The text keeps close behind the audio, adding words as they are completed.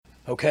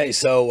Okay,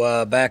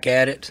 so back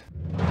at it.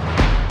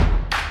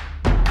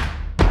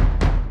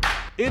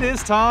 It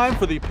is time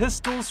for the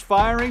Pistols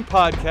Firing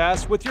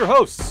Podcast with your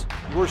hosts.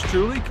 Yours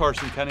truly,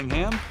 Carson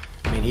Cunningham.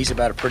 I mean, he's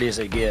about as pretty as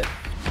they get.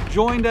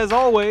 Joined as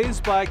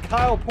always by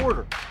Kyle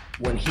Porter.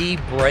 When he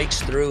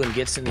breaks through and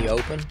gets in the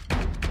open,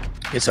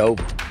 it's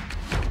over.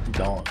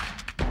 Gone.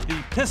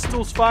 The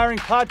Pistols Firing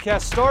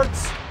Podcast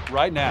starts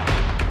right now.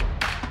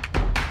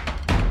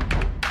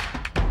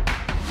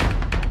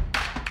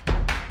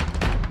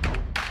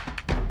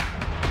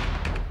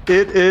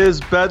 It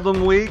is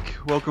Bedlam week.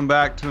 Welcome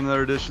back to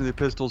another edition of the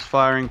Pistols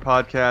Firing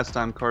Podcast.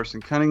 I'm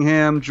Carson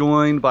Cunningham,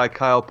 joined by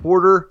Kyle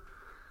Porter.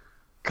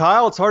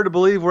 Kyle, it's hard to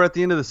believe we're at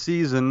the end of the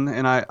season,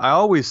 and I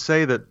always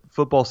say that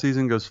football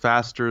season goes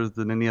faster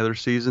than any other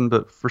season,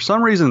 but for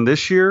some reason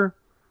this year,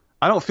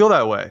 I don't feel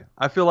that way.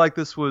 I feel like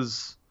this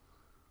was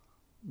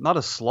not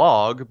a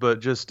slog,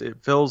 but just it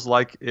feels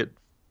like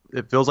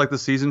the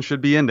season should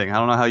be ending. I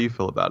don't know how you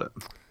feel about it.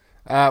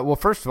 Well,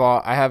 first of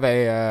all, I have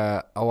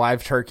a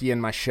live turkey in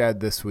my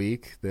shed this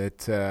week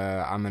that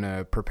I'm going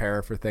to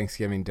prepare for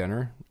Thanksgiving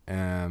dinner.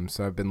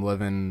 So I've been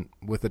living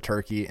with a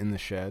turkey in the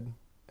shed.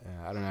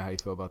 I don't know how you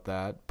feel about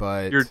that,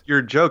 but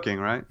you're joking,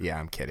 right? Yeah,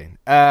 I'm kidding.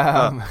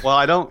 Well,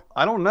 I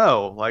don't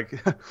know. Like,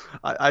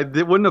 I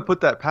wouldn't have put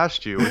that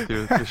past you with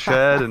the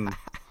shed and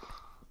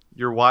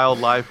your wild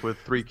life with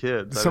 3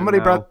 kids. Somebody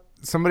brought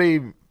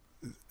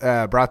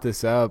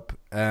this up.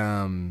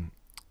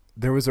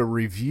 There was a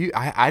review.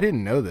 I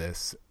didn't know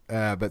this,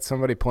 but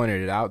somebody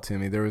pointed it out to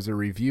me. There was a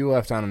review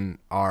left on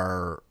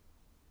our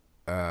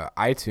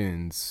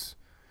iTunes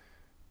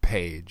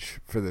page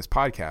for this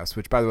podcast,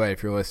 which, by the way,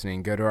 if you're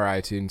listening, go to our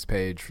iTunes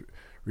page,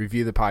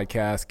 review the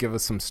podcast, give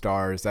us some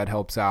stars. That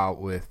helps out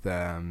with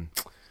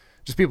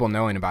just people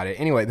knowing about it.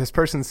 Anyway, this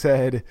person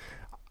said,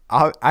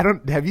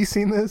 have you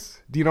seen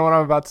this? Do you know what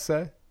I'm about to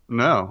say?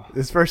 No.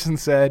 This person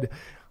said,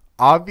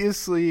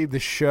 obviously, the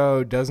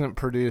show doesn't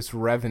produce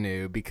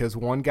revenue because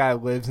one guy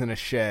lives in a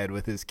shed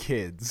with his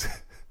kids.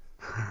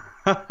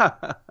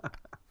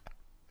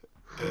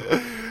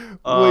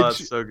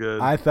 That's so good.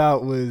 I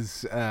thought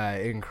was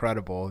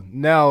incredible.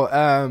 No,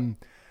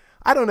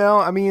 I don't know.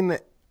 I mean,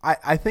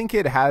 I think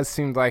it has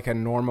seemed like a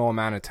normal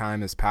amount of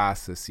time has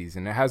passed this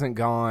season. It hasn't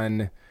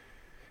gone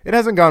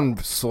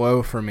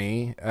slow for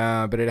me,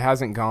 but it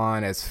hasn't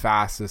gone as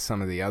fast as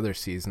some of the other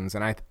seasons.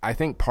 And I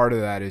think part of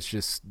that is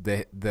just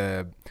the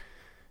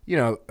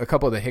a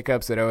couple of the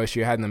hiccups that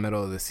OSU had in the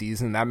middle of the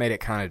season, that made it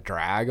kind of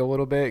drag a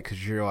little bit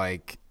because you're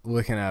like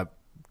looking at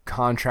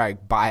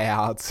contract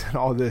buyouts and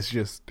all this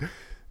just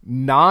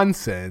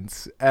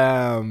nonsense.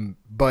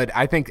 But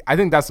I think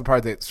that's the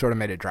part that sort of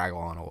made it drag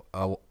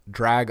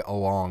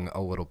along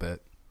a little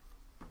bit.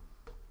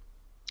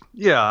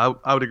 Yeah,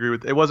 I would agree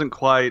with it. It wasn't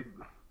quite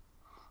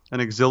an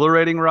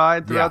exhilarating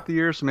ride throughout the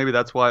year, so maybe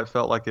that's why it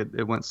felt like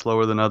it went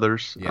slower than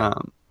others. Yeah.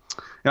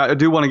 I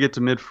do want to get to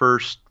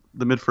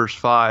the mid-first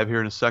 5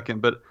 here in a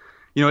second, but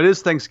it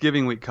is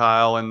Thanksgiving week,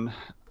 Kyle, and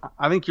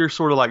I think you're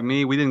sort of like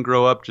me. We didn't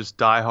grow up just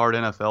diehard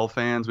NFL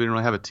fans. We didn't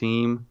really have a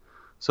team,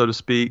 so to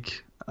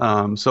speak.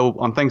 So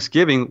on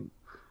Thanksgiving,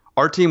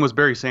 our team was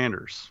Barry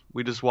Sanders.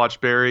 We just watched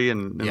Barry,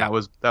 and that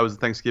was the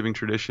Thanksgiving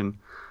tradition.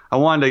 I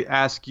wanted to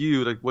ask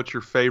you, like, what's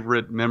your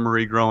favorite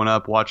memory growing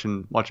up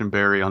watching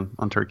Barry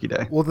on Turkey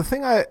Day? Well, the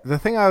thing I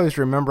always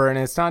remember, and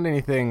it's not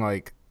anything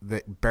like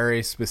that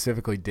Barry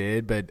specifically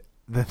did, but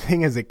the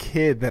thing as a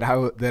kid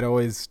that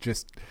always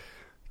just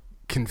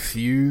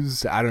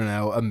confused,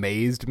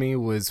 amazed me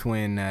was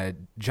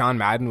when John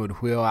Madden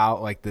would wheel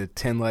out like the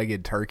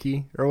 10-legged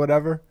turkey or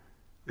whatever.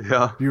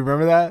 Yeah. Do you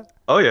remember that?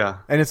 Oh yeah.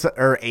 And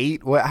or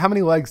 8. How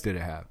many legs did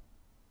it have?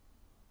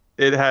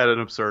 It had an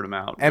absurd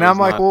amount. And I'm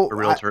like, well, a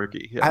real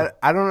turkey. Yeah.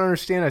 I don't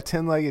understand a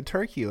 10-legged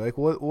turkey. Like,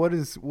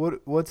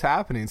 what's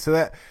happening? So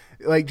that,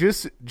 like,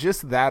 just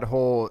that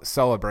whole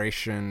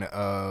celebration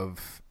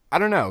of, I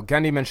don't know.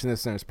 Gundy mentioned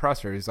this in his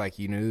presser. He's like,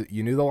 you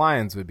knew the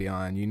Lions would be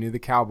on. You knew the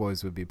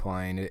Cowboys would be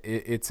playing.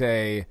 It's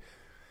a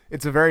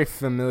very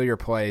familiar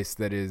place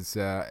that is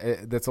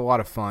that's a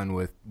lot of fun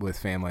with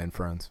family and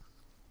friends.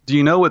 Do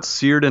you know what's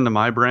seared into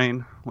my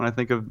brain when I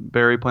think of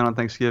Barry playing on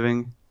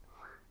Thanksgiving?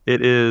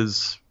 It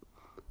is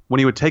when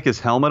he would take his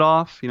helmet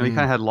off. He kind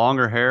of had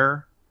longer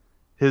hair.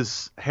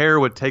 His hair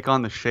would take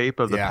on the shape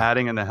of the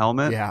padding in the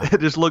helmet. Yeah.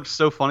 It just looked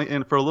so funny.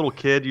 And for a little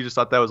kid, you just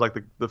thought that was like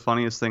the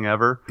funniest thing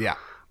ever. Yeah.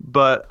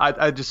 But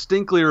I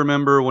distinctly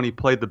remember when he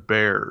played the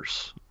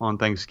Bears on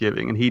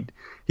Thanksgiving, and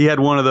he had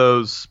one of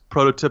those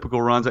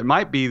prototypical runs. It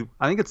might be,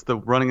 I think it's the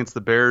run against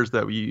the Bears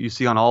that you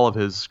see on all of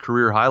his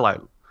career highlight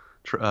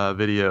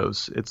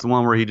videos. It's the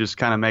one where he just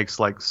kind of makes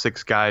like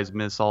 6 guys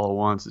miss all at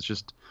once. It's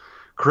just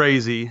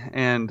crazy,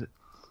 and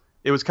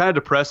it was kind of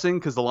depressing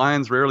because the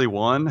Lions rarely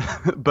won,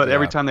 but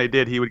every time they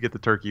did, he would get the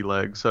turkey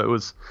leg. So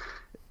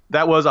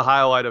that was a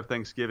highlight of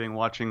Thanksgiving,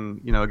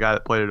 watching a guy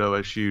that played at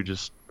OSU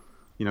just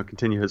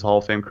continue his Hall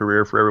of Fame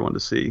career for everyone to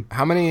see.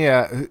 How many?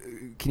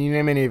 Can you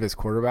name any of his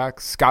quarterbacks?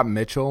 Scott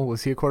Mitchell,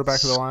 was he a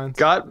quarterback of the Lions?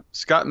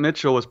 Scott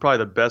Mitchell was probably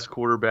the best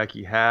quarterback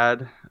he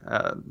had,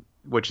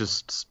 which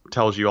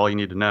tells you all you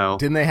need to know.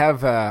 Didn't they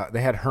have?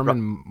 They had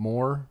Herman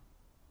Moore.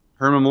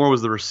 Herman Moore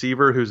was the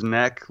receiver whose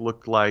neck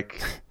looked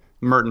like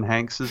Merton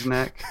Hanks'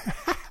 neck.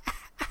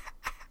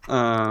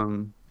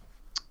 Rodney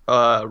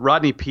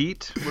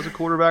Peete was a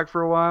quarterback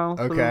for a while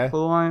for the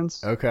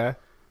Lions. Okay.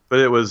 But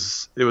it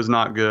was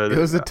not good. It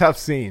was a tough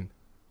scene.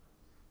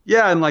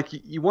 Yeah, and like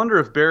you wonder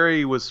if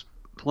Barry was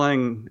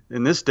playing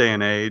in this day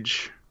and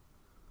age,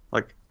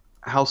 like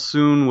how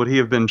soon would he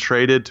have been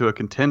traded to a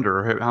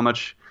contender? How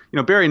much,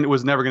 Barry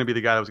was never going to be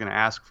the guy that was going to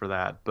ask for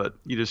that, but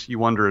you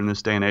wonder in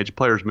this day and age,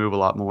 players move a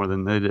lot more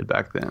than they did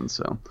back then.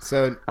 So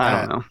I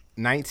don't know.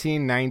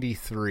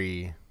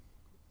 1993,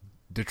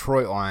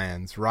 Detroit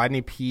Lions,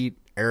 Rodney Peete,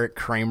 Eric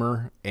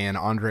Kramer, and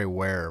Andre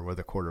Ware were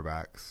the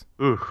quarterbacks.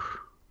 Oof.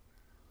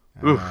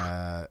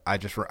 I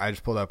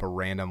just pulled up a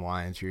random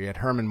Lions here. You had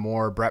Herman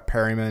Moore, Brett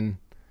Perryman,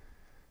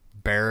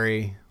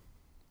 Barry.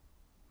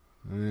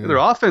 Their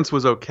offense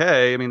was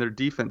okay. I mean, their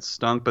defense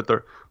stunk, but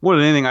more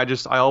than anything,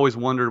 I always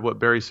wondered what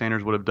Barry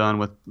Sanders would have done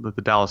with the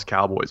Dallas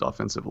Cowboys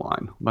offensive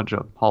line. A bunch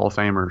of Hall of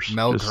Famers.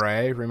 Mel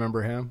Gray,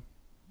 remember him?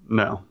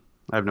 No,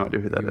 I have no idea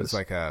who that is.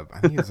 I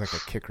think he was like a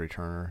kick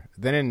returner.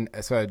 Then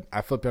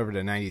I flipped over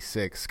to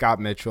 96.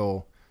 Scott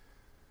Mitchell,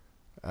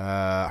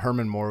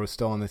 Herman Moore was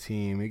still on the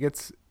team. It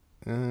gets.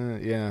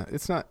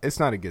 It's not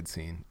a good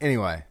scene.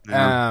 Anyway,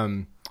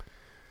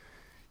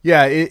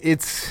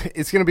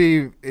 it's gonna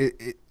be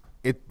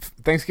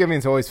Thanksgiving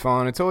is always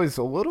fun. It's always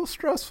a little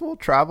stressful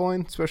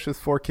traveling, especially with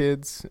 4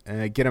 kids.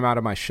 Get them out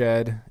of my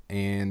shed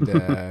and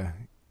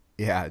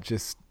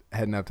just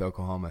heading up to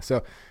Oklahoma.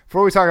 So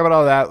before we talk about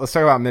all that, let's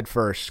talk about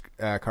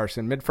MidFirst,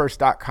 Carson.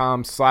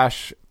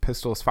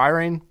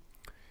 MidFirst.com/pistolsfiring.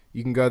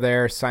 You can go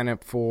there, sign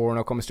up for an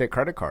Oklahoma State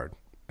credit card.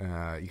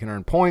 You can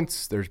earn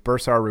points. There's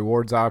Bursar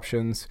rewards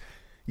options.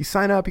 You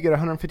sign up, you get a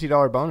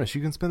 $150 bonus.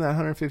 You can spend that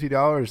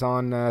 $150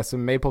 on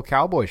some Maple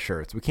Cowboy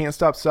shirts. We can't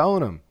stop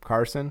selling them,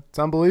 Carson. It's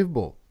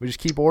unbelievable. We just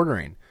keep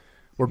ordering.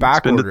 We're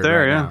back ordered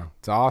right now.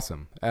 It's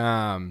awesome.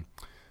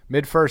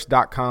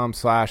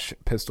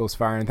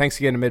 Midfirst.com/pistolsfiring. Thanks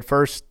again to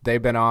MidFirst.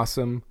 They've been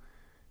awesome.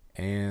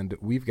 And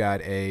we've got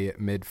a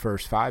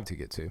MidFirst 5 to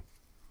get to.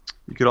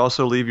 You could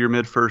also leave your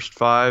MidFirst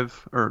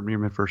 5 or your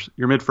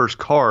MidFirst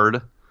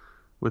card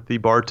with the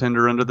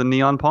bartender under the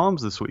neon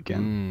palms this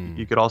weekend.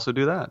 You could also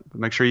do that. But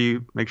make sure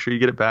you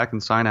get it back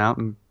and sign out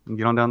and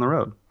get on down the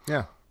road.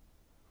 Yeah.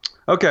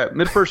 Okay,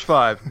 MidFirst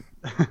 5.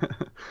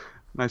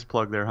 Nice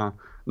plug there, huh?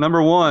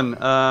 Number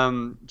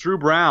 1, Drew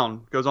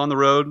Brown goes on the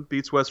road,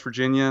 beats West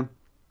Virginia,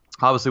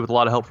 obviously with a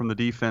lot of help from the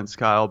defense,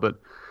 Kyle,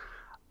 but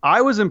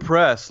I was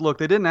impressed. Look,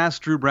 they didn't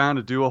ask Drew Brown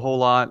to do a whole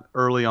lot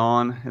early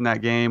on in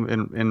that game,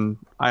 and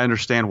I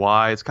understand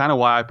why. It's kind of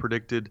why I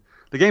predicted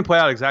the game play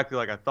out exactly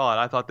like I thought.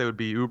 I thought they would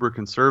be uber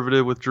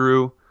conservative with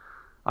Drew.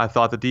 I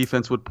thought the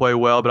defense would play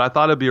well, but I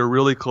thought it'd be a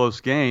really close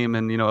game.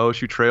 And,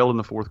 OSU trailed in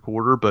the fourth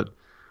quarter, but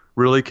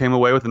really came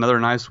away with another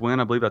nice win.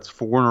 I believe that's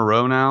 4 in a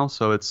row now.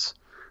 So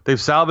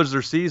they've salvaged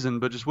their season.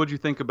 But just what do you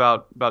think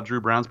about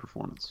Drew Brown's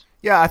performance?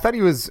 Yeah, I thought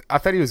he was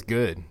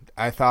good.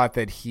 I thought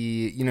that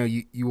he,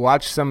 you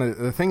watch some of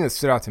the thing that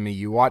stood out to me.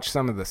 You watch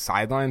some of the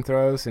sideline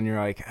throws, and you're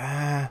like,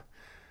 I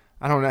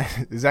don't know,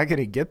 is that going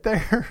to get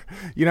there?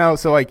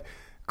 So like.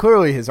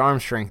 Clearly, his arm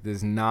strength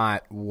is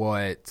not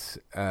what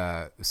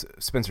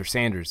Spencer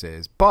Sanders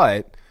is,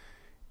 but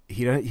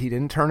he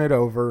didn't turn it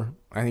over.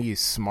 I think he's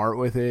smart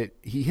with it.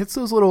 He hits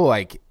those little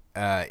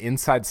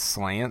inside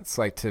slants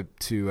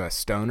to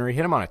Stoner. He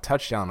hit him on a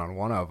touchdown on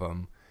one of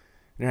them.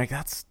 And you're like,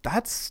 that's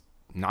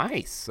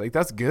nice. Like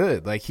that's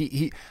good. Like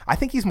I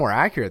think he's more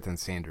accurate than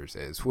Sanders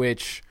is.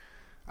 Which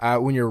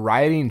when you're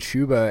riding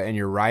Chuba and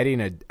you're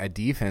riding a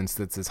defense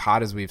that's as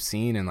hot as we've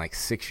seen in like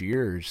 6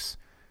 years.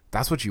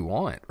 That's what you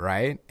want,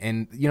 right?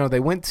 And, they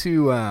went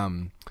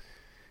to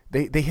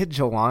they hit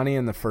Jelani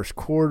in the first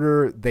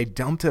quarter. They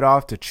dumped it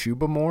off to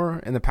Chuba more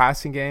in the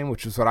passing game,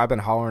 which is what I've been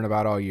hollering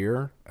about all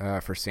year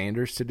for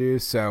Sanders to do.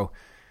 So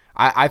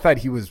I thought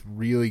he was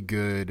really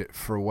good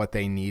for what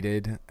they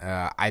needed.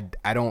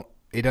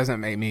 It doesn't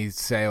make me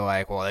say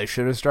like, well, they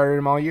should have started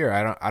him all year.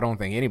 I don't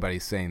think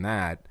anybody's saying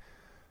that.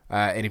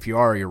 And if you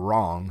are, you're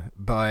wrong.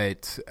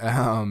 But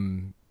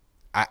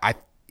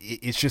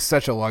it's just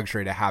such a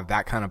luxury to have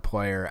that kind of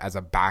player as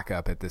a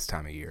backup at this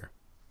time of year.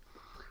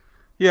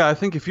 Yeah, I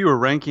think if you were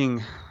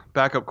ranking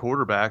backup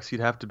quarterbacks, you'd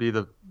have to be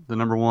the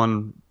number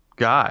 1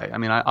 guy. I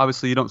mean,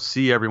 obviously you don't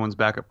see everyone's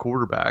backup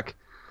quarterback.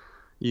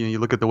 You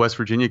look at the West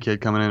Virginia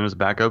kid coming in as a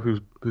backup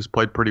who's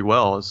played pretty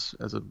well as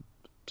a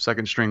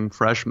second string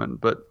freshman.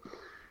 But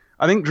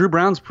I think Drew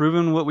Brown's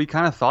proven what we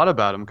kind of thought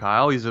about him,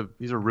 Kyle. He's a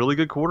really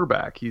good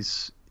quarterback.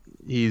 He's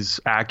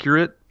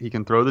accurate. He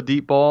can throw the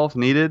deep ball if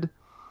needed.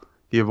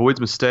 He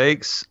avoids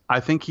mistakes. I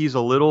think he's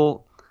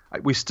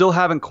we still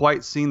haven't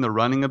quite seen the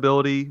running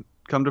ability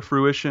come to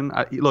fruition.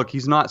 Look,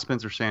 he's not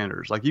Spencer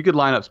Sanders. Like you could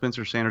line up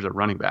Spencer Sanders at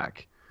running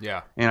back.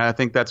 Yeah. And I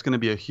think that's going to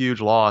be a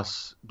huge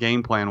loss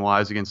game plan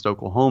wise against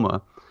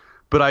Oklahoma.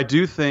 But I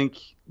do think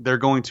they're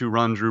going to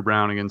run Drew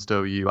Brown against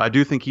OU. I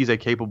do think he's a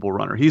capable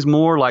runner. He's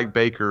more like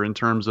Baker in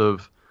terms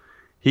of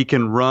he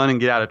can run and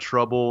get out of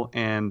trouble.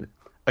 And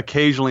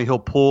occasionally he'll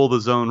pull the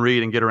zone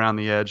read and get around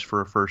the edge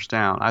for a first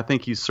down. I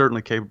think he's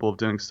certainly capable of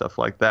doing stuff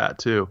like that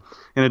too,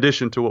 in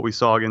addition to what we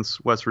saw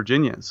against West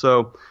Virginia.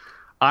 So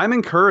I'm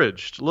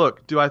encouraged.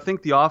 Look, do I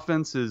think the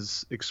offense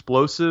is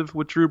explosive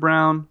with Drew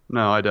Brown?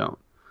 No, I don't.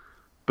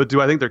 But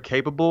do I think they're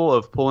capable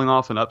of pulling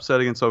off an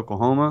upset against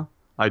Oklahoma?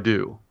 I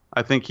do.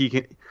 I think he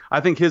can. I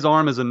think his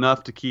arm is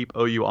enough to keep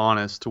OU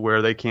honest to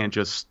where they can't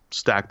just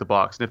stack the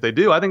box. And if they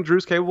do, I think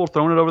Drew's capable of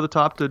throwing it over the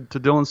top to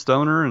Dylan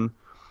Stoner, and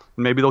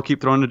maybe they'll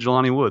keep throwing to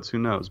Jelani Woods. Who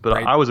knows?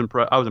 But I was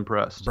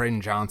impressed.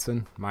 Braden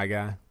Johnson, my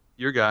guy.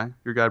 Your guy,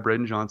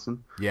 Braden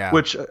Johnson. Yeah.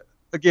 Which,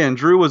 again,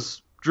 Drew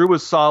was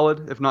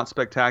solid, if not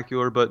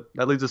spectacular. But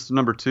that leads us to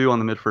number 2 on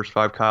the mid-first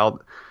 5,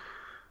 Kyle.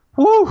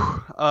 Woo!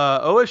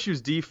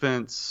 OSU's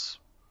defense,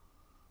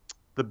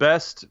 the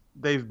best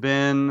they've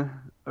been.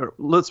 Or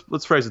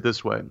let's phrase it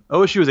this way: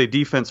 OSU is a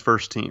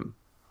defense-first team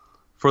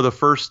for the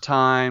first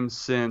time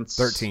since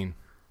 13.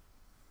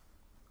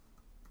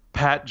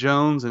 Pat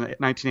Jones in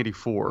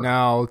 1984.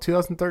 No,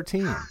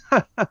 2013.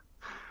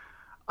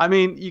 I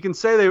mean, you can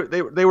say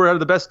they were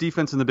the best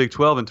defense in the Big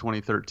 12 in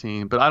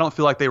 2013, but I don't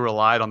feel like they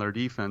relied on their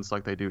defense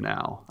like they do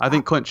now. I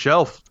think Clint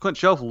Shelf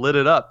lit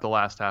it up the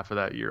last half of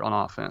that year on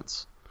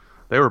offense.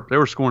 They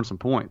were scoring some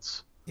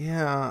points.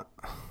 Yeah.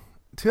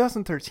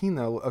 2013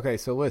 though. Okay,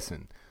 so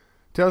listen.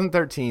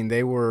 2013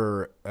 they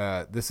were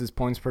this is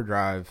points per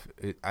drive.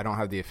 I don't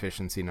have the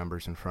efficiency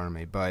numbers in front of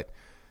me, but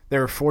they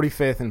were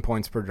 45th in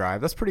points per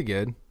drive. That's pretty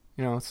good.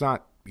 You know, it's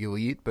not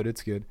elite, but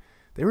it's good.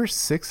 They were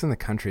 6th in the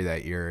country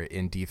that year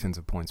in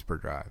defensive points per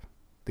drive.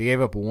 They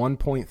gave up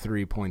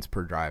 1.3 points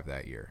per drive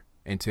that year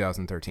in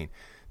 2013.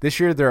 This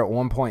year they're at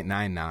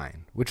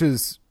 1.99, which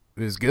is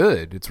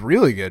good. It's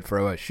really good for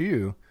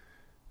OSU.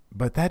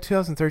 But that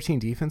 2013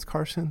 defense,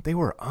 Carson, they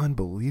were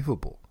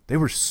unbelievable. They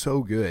were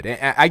so good.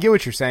 And I get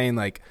what you're saying.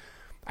 Like,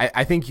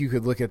 I think you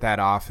could look at that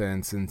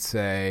offense and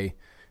say,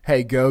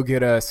 hey, go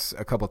get us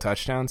a couple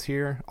touchdowns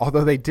here.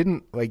 Although they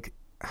didn't, like,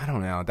 I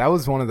don't know. That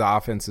was one of the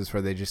offenses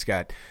where they just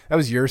got – that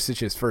was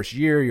Yurcich's first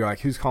year. You're like,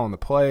 who's calling the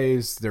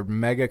plays? They're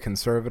mega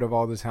conservative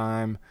all the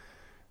time.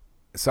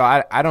 So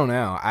I don't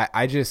know.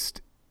 I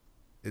just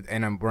 –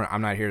 and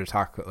I'm not here to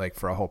talk, like,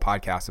 for a whole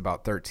podcast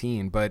about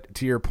 13. But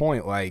to your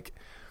point, like,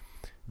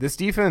 this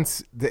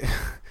defense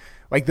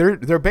 – like,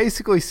 they're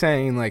basically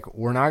saying, like,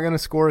 we're not going to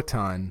score a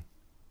ton.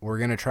 We're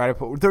going to try to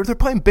put – they're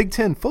playing Big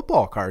Ten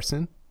football,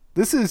 Carson.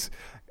 This is –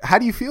 how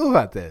do you feel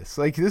about this?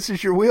 Like, this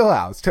is your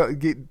wheelhouse.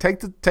 Take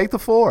the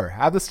floor.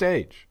 Have the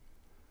stage.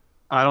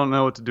 I don't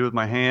know what to do with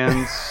my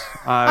hands.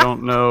 I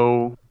don't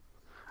know.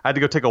 I had to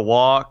go take a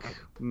walk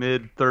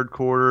mid-third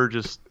quarter.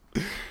 Just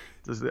I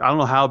don't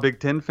know how Big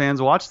Ten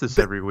fans watch this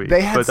every week.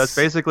 But that's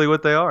basically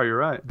what they are. You're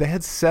right. They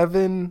had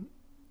 7,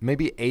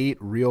 maybe 8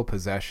 real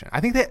possessions.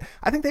 I think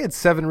they had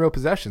 7 real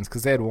possessions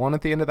because they had 1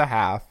 at the end of the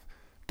half.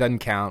 Doesn't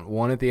count.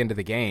 1 at the end of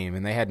the game.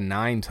 And they had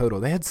 9 total.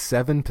 They had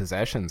 7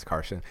 possessions,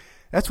 Carson.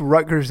 That's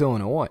Rutgers,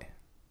 Illinois,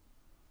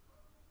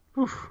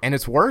 and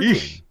it's working.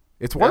 Yeesh.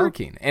 It's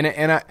working, and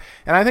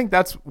I think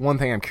that's one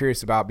thing I'm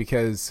curious about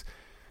because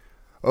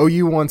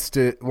OU wants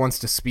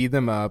to speed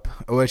them up.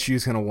 OSU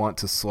is going to want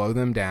to slow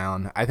them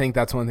down. I think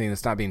that's one thing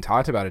that's not being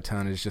talked about a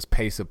ton is just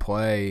pace of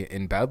play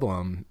in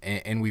Bedlam,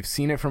 and we've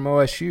seen it from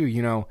OSU.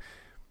 You know,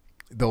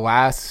 their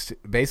last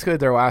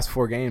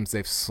 4 games,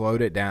 they've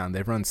slowed it down.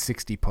 They've run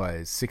 60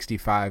 plays,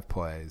 65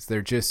 plays.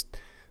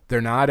 They're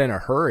not in a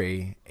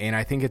hurry, and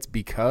I think it's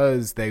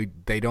because they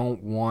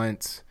don't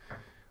want,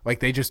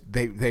 like,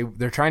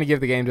 they're trying to give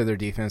the game to their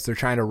defense. They're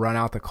trying to run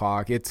out the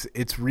clock.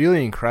 It's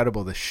really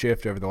incredible the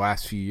shift over the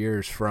last few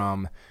years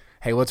from,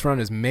 hey, let's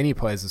run as many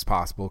plays as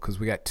possible because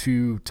we got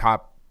 2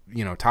 top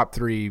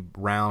 3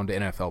 round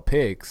NFL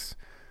picks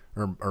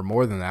or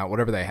more than that,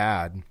 whatever they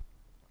had.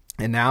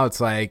 And now it's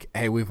like,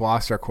 hey, we've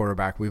lost our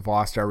quarterback, we've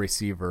lost our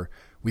receiver.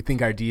 We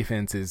think our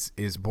defense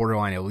is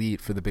borderline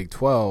elite for the Big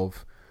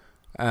 12.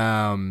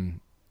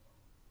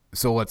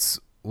 So let's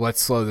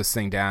slow this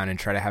thing down and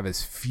try to have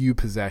as few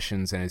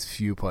possessions and as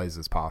few plays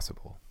as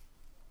possible.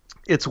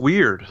 It's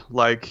weird.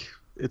 Like,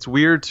 it's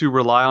weird to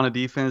rely on a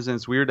defense, and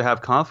it's weird to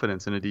have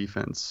confidence in a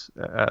defense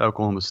at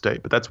Oklahoma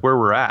State. But that's where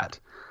we're at.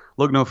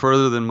 Look no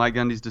further than Mike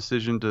Gundy's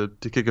decision to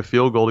kick a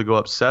field goal to go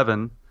up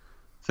 7,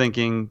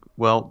 thinking,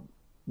 well,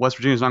 West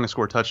Virginia's not going to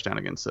score a touchdown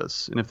against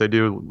us, and if they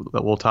do,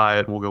 we'll tie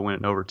it and we'll go win it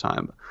in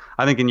overtime.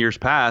 I think in years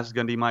past,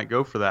 Gundy might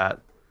go for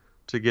that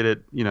to get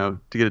it to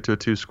a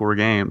 2-score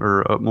game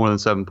or more than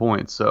 7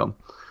 points. So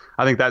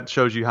I think that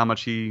shows you how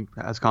much he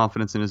has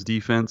confidence in his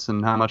defense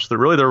and how much they're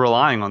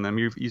relying on them.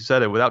 You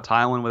said it. Without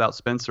Tylen, without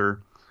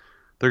Spencer,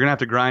 they're going to have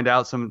to grind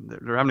out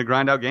they're having to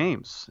grind out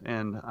games.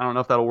 And I don't know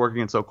if that'll work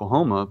against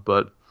Oklahoma,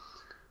 but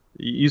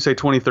you say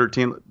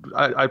 2013.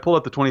 I pulled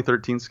up the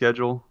 2013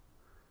 schedule.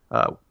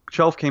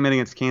 Shelf came in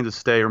against Kansas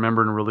State,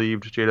 remember, and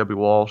relieved J.W.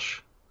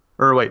 Walsh.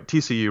 Or wait,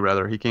 TCU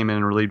rather. He came in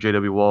and relieved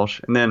J.W.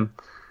 Walsh. And then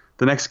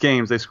the next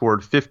games, they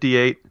scored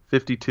 58,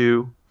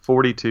 52,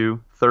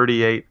 42,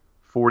 38,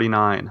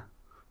 49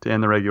 to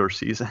end the regular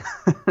season.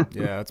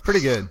 Yeah, it's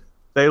pretty good.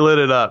 They lit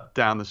it up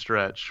down the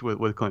stretch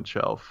with Clint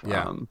Shelf.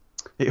 Yeah.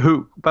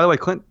 Who, by the way,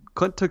 Clint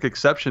Clint took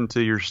exception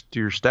to your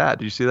stat.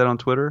 Did you see that on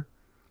Twitter?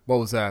 What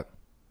was that?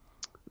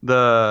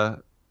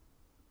 The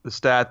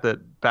stat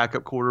that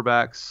backup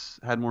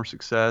quarterbacks had more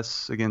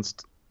success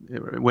against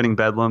winning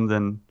Bedlam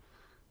than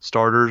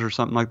starters or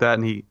something like that,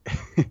 and he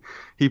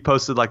he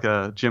posted like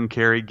a Jim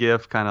Carrey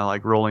gif, kind of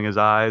like rolling his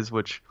eyes,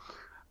 which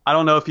I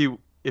don't know if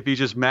he's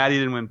just mad he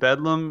didn't win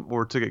Bedlam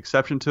or took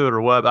exception to it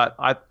or what. But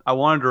I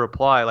wanted to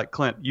reply like,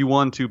 Clint, you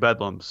won 2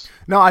 Bedlams.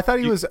 No, I thought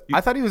he was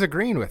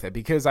agreeing with it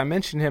because I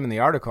mentioned him in the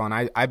article,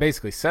 and I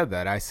basically said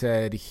that. I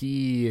said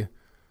he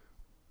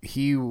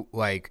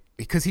like,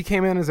 because he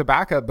came in as a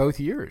backup both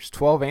years,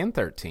 12 and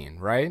 13,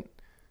 right?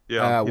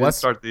 Yeah, he didn't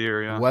start the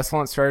year, yeah.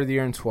 Westlawn started the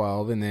year in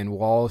 12, and then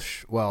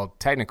Walsh, well,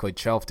 technically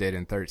Chelf did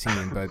in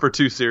 13. But for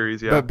 2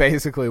 series, yeah. But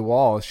basically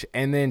Walsh,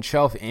 and then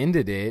Chelf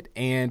ended it.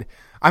 And,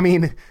 I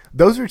mean,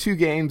 those are 2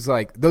 games,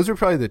 like, those are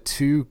probably the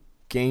 2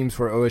 games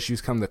where OSU's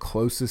come the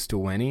closest to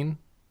winning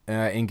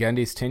in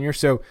Gundy's tenure.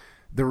 So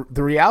the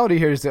reality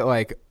here is that,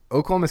 like,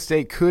 Oklahoma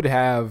State could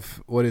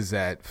have,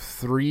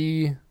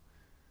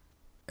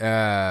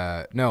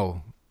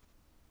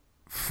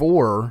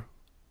 4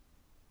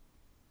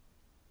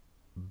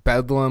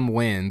 Bedlam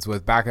wins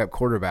with backup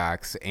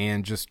quarterbacks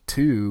and just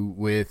 2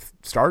 with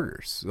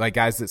starters, like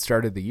guys that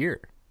started the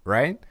year,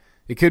 right?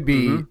 It could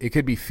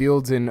be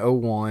Fields in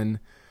 01,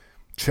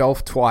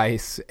 Chelf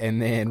twice,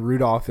 and then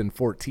Rudolph in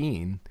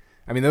 14.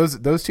 I mean,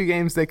 those 2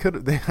 games they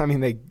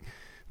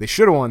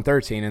should have won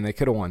 13 and they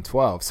could have won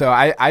 12. So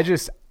I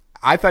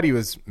thought he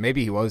was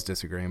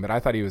disagreeing, but I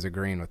thought he was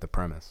agreeing with the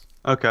premise.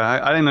 Okay,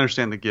 I didn't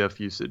understand the GIF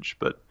usage,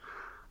 but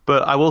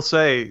I will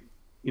say,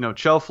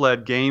 Chelf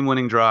led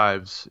game-winning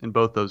drives in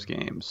both those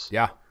games.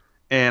 Yeah.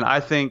 And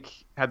I think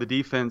had the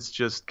defense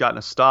just gotten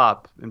a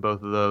stop in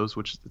both of those,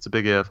 which it's a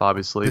big if,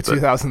 obviously. The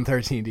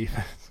 2013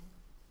 defense.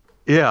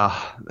 Yeah.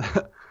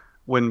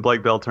 When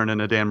Blake Bell turned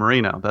into Dan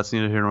Marino. That's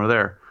neither here nor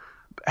there.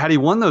 Had he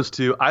won those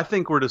 2, I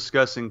think we're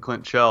discussing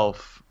Clint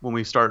Chelf when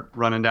we start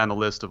running down the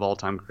list of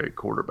all-time great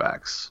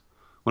quarterbacks.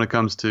 When it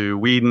comes to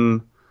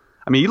Whedon,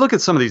 I mean, you look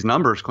at some of these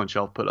numbers Clint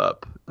Chelf put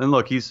up. And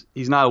look, he's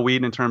not a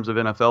Whedon in terms of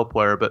NFL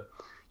player, but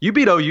you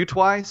beat OU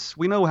twice.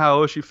 We know how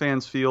OSU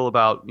fans feel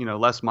about,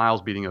 Les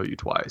Miles beating OU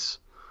twice.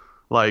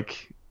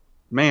 Like,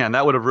 man,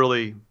 that would have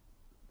really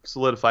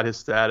solidified his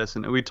status,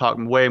 and we talk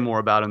way more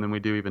about him than we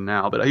do even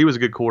now. But he was a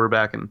good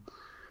quarterback and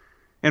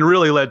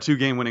really led 2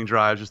 game-winning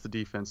drives. Just the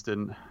defense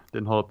didn't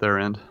hold up their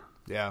end.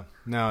 Yeah.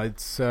 No,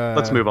 it's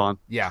let's move on.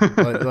 Yeah,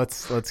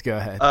 let's go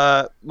ahead.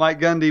 Mike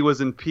Gundy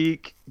was in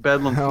peak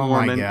Bedlam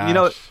form, my and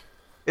gosh.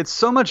 It's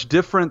so much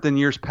different than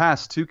years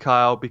past too,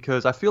 Kyle,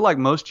 because I feel like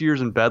most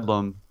years in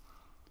Bedlam,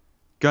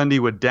 Gundy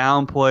would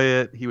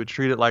downplay it. He would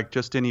treat it like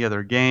just any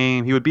other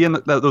game. He would be in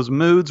those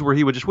moods where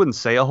he wouldn't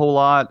say a whole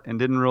lot and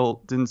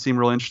didn't seem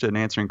real interested in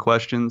answering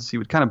questions. He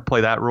would kind of play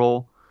that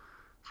role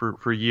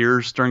for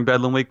years during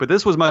Bedlam week. But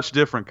this was much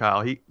different,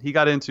 Kyle. He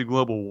got into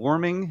global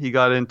warming. He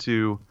got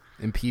into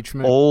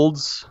impeachment.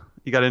 Olds.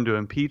 He got into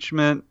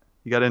impeachment.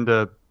 He got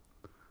into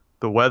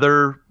the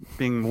weather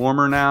being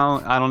warmer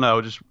now. I don't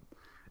know.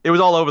 It was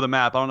all over the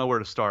map. I don't know where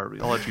to start.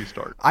 I'll let you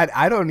start.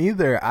 I don't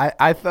either.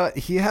 I thought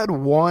he had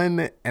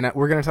one, and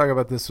we're going to talk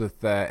about this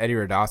with Eddie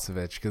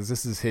Radosevich because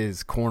this is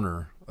his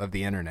corner of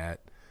the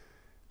internet.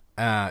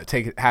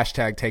 Take it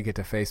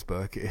to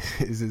Facebook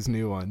is his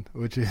new one,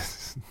 which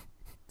is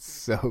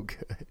so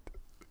good.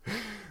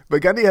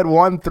 But Gundy had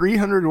one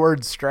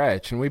 300-word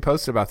stretch, and we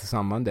posted about this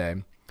on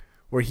Monday,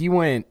 where he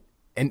went,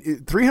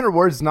 and 300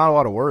 words is not a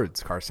lot of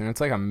words, Carson. It's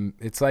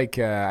like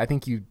I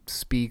think you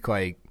speak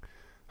like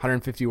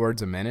 150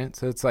 words a minute,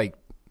 so it's like,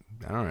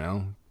 I don't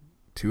know,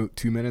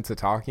 two minutes of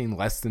talking,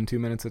 less than 2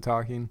 minutes of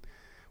talking,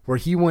 where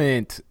he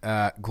went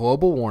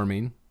global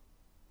warming,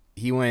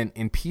 he went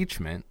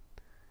impeachment,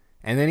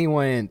 and then he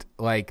went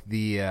like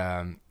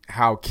the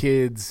how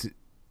kids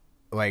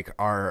like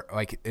are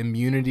like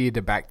immunity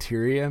to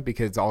bacteria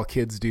because all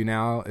kids do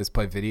now is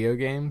play video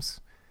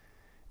games,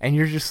 and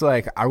you're just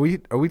like, are we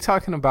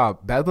talking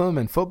about Bedlam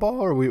and football,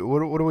 or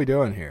what are we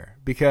doing here?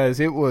 Because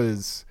it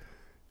was.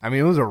 I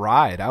mean, it was a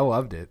ride. I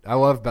loved it. I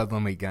love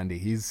Bedlam Week Gundy.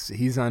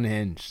 He's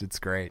unhinged. It's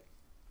great.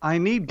 I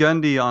need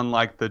Gundy on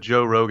like the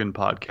Joe Rogan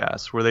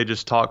podcast where they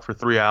just talk for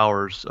 3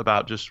 hours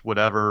about just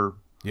whatever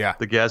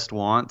the guest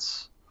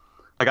wants.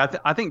 Like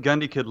I think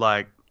Gundy could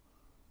like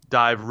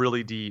dive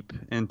really deep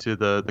into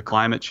the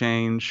climate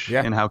change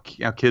and how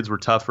kids were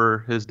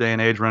tougher his day and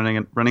age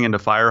running into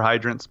fire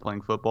hydrants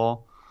playing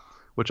football,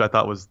 which I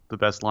thought was the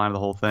best line of the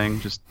whole thing.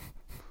 Just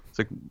it's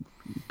like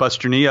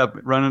bust your knee up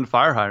running into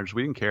fire hydrants.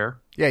 We didn't care.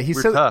 Yeah, he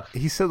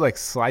said like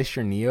slice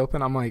your knee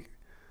open. I'm like,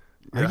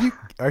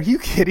 are you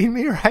kidding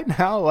me right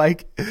now?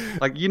 Like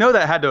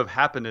that had to have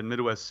happened in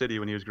Midwest City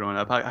when he was growing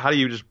up. How do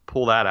you just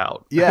pull that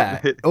out? Yeah,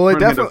 well, it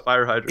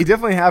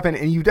definitely happened,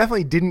 and you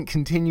definitely didn't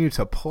continue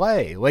to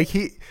play. Like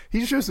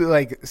he's just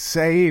like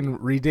saying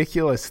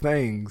ridiculous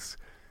things.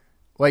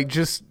 Like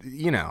just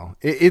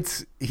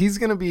he's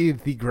gonna be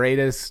the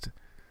greatest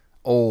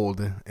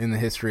old in the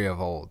history of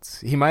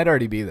olds. He might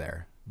already be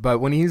there, but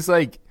when he's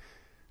like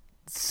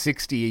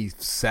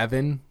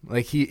 67.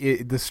 Like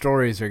the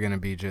stories are going to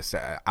be just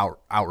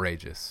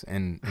outrageous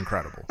and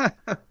incredible.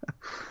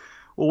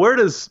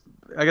 Well,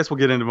 I guess we'll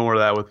get into more of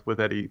that with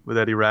Eddie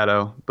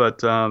Rado,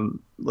 but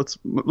let's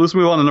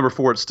move on to number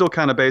 4. It's still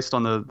kind of based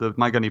on the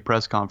Mike Gundy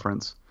press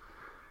conference.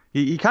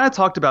 He kind of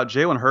talked about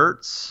Jalen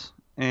Hurts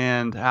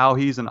and how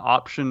he's an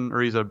option,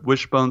 or he's a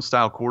wishbone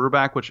style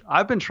quarterback, which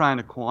I've been trying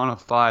to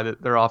quantify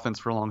their offense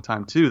for a long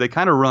time too. They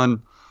kind of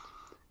run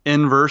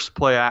inverse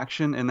play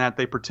action in that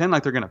they pretend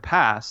like they're going to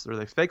pass, or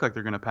they fake like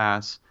they're going to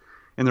pass,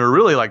 and they're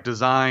really like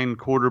design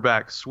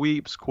quarterback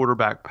sweeps,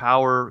 quarterback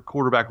power,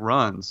 quarterback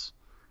runs.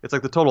 It's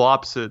like the total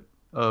opposite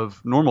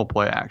of normal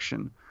play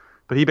action.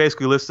 But he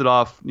basically listed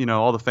off,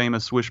 all the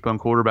famous wishbone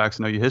quarterbacks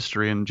in OU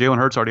history, and Jalen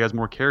Hurts already has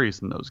more carries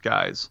than those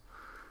guys.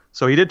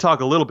 So he did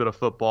talk a little bit of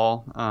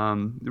football.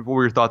 What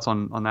were your thoughts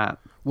on that?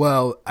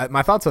 Well,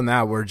 my thoughts on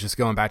that were just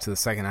going back to the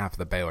second half of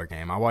the Baylor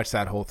game. I watched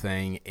that whole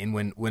thing, and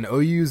when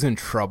OU's in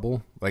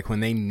trouble, like when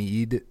they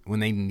need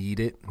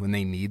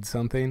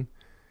something,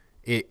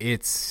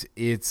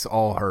 it's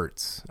all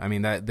Hurts. I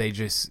mean, that they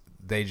just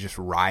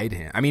ride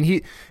him. I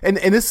mean, and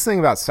this is the thing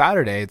about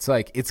Saturday. It's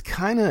like, it's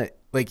kind of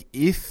like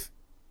if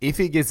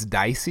it gets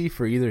dicey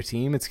for either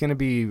team, it's gonna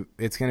be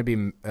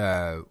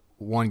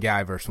one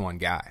guy versus one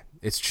guy.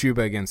 It's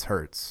Chuba against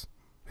Hurts.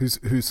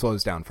 Who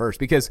slows down first?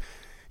 Because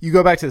you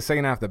go back to the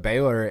second half of the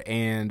Baylor,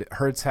 and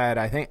Hurts had,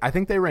 I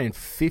think they ran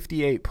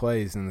 58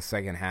 plays in the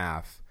second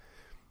half,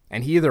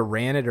 and he either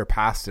ran it or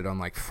passed it on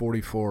like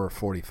 44 or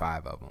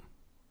 45 of them.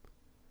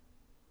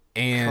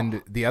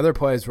 And the other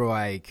plays were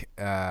like,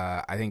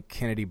 I think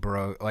Kennedy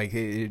broke, like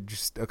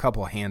just a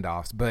couple of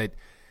handoffs. But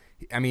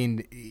I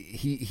mean,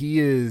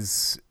 he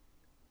is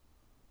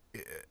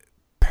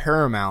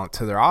paramount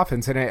to their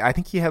offense, and I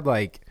think he had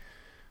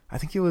I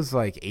think it was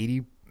like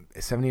 80%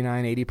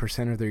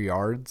 of their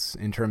yards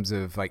in terms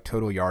of like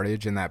total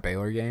yardage in that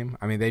Baylor game.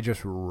 I mean, they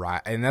just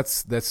and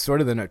that's sort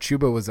of the note.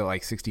 Chuba was at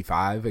like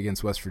 65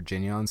 against West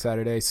Virginia on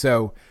Saturday.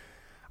 So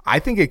I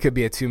think it could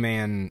be a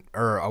 2-man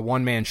or a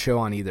 1-man show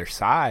on either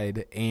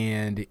side.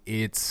 And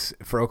it's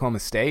for Oklahoma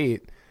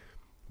State.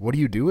 What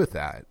do you do with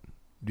that?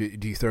 Do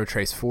you throw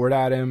Trace Ford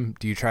at him?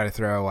 Do you try to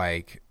throw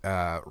like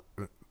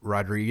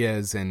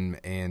Rodriguez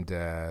and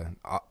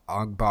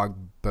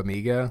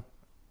Agbogbamiga?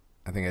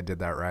 I think I did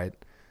that right.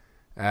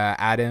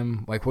 At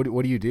him, like what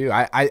do you do?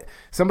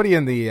 Somebody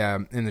in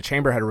the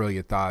chamber had a really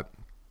good thought.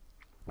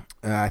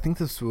 I think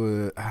this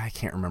was, I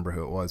can't remember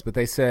who it was, but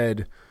they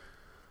said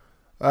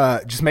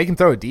just make him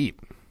throw it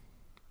deep.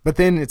 But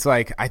then it's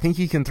like, I think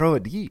he can throw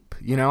it deep.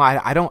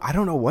 I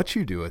don't know what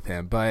you do with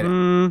him, but I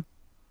don't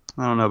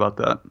know about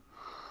that.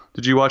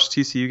 Did you watch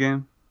TCU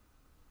game?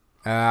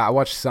 I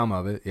watched some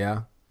of it.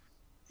 Yeah,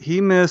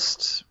 he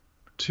missed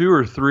 2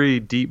 or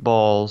 3 deep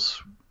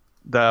balls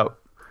that.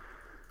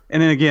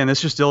 And then again, this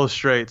just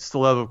illustrates the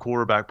level of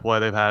quarterback play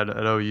they've had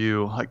at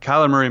OU. Like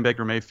Kyler Murray and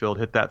Baker Mayfield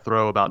hit that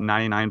throw about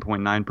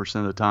 99.9%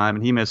 of the time,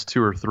 and he missed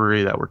 2 or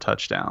 3 that were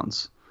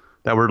touchdowns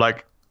that were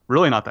like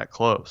really not that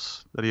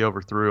close that he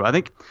overthrew. I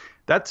think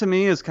that to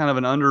me is kind of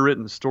an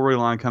underwritten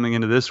storyline coming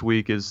into this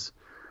week, is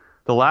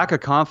the lack of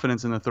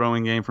confidence in the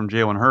throwing game from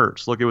Jalen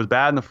Hurts. Look, it was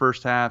bad in the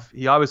first half.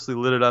 He obviously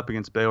lit it up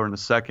against Baylor in the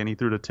second. He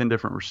threw to 10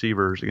 different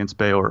receivers against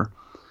Baylor.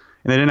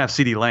 And they didn't have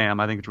CeeDee Lamb,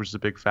 I think, which was a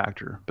big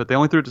factor. But they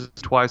only threw it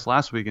twice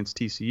last week against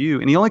TCU,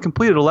 and he only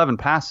completed 11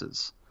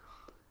 passes.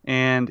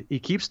 And he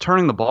keeps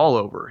turning the ball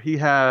over. He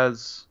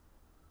has,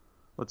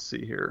 let's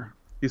see here,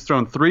 he's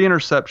thrown 3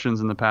 interceptions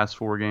in the past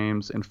 4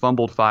 games and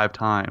fumbled 5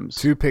 times.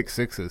 2 pick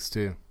sixes,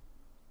 too.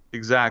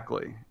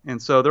 Exactly.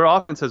 And so their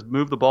offense has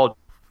moved the ball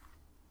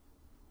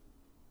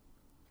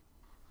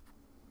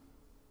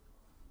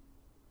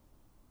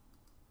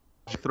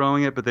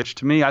throwing it, but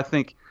to me, I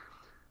think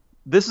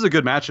this is a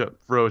good matchup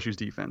for OSU's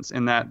defense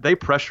in that they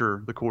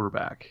pressure the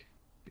quarterback.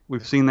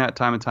 We've seen that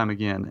time and time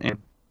again. And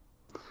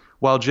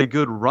while Jay's a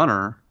good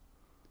runner,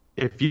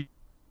 he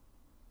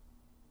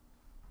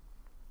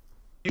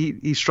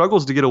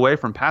struggles to get away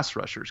from pass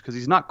rushers because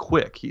he's not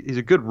quick. He's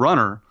a good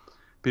runner,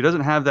 but he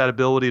doesn't have that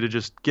ability to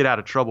just get out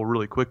of trouble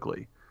really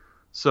quickly.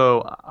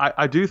 So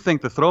I do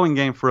think the throwing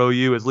game for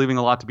OU is leaving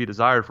a lot to be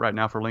desired right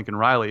now for Lincoln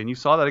Riley. And you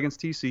saw that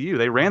against TCU.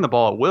 They ran the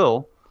ball at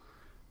will,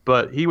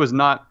 but he was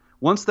not.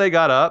 Once they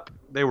got up,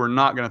 they were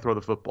not going to throw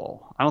the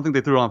football. I don't think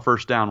they threw it on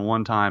first down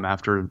one time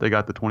after they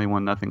got the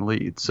 21-0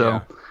 lead. So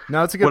yeah.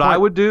 No, it's a good point.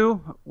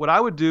 What I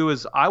would do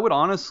is I would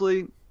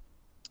honestly,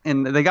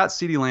 and they got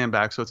CeeDee Lamb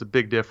back, so it's a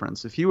big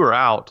difference. If he were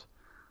out,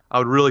 I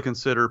would really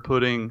consider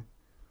putting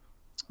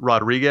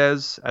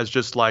Rodriguez as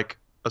just like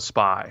a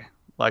spy.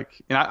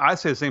 Like, and I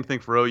say the same thing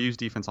for OU's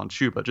defense on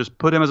Chuba. Just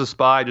put him as a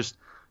spy. Just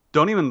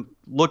don't even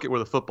look at where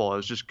the football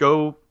is. Just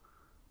go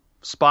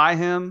spy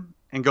him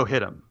and go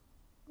hit him.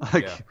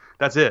 Like, yeah.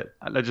 That's it.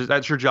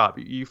 That's your job.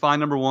 You find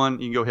number 1,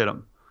 you can go hit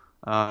him.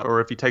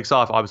 Or if he takes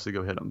off, obviously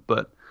go hit him.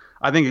 But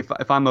I think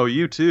if I'm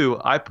OU too,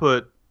 I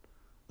put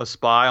a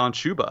spy on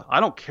Chuba. I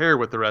don't care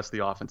what the rest of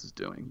the offense is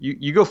doing.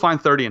 You go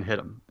find 30 and hit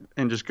him,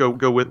 and just go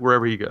with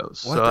wherever he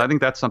goes. I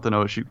think that's something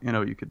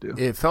OU could do.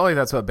 It felt like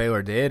that's what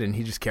Baylor did, and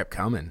he just kept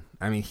coming.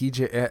 I mean,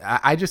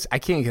 I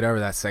can't get over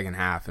that second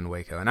half in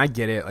Waco, and I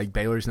get it. Like,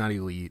 Baylor's not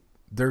elite.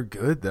 They're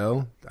good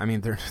though. I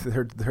mean, they're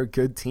a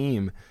good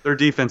team. Their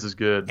defense is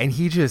good, and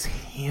he just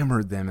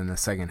hammered them in the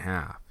second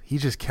half. He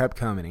just kept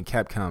coming,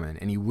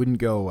 and he wouldn't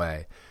go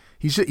away.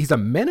 He's a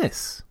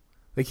menace.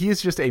 Like, he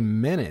is just a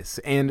menace.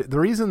 And the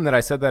reason that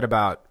I said that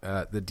about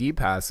the deep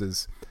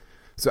passes,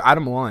 so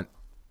Adam Lunt,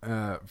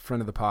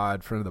 friend of the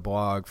pod, friend of the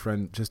blog,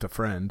 just a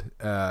friend.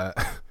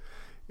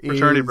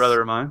 Fraternity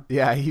brother of mine.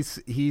 Yeah, he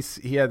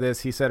had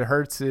this. He said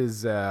Hurts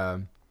is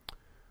 7th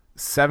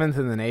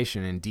in the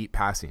nation in deep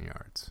passing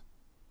yards.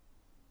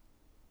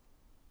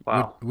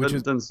 Wow, which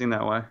doesn't seem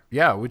that way.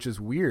 Yeah, which is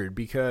weird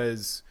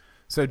because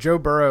so Joe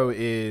Burrow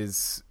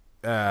is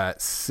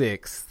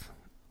 6th,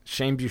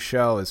 Shane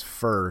Buechele is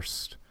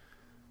 1st,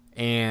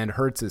 and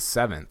Hurts is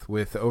 7th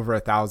with over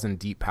 1,000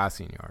 deep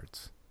passing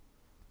yards.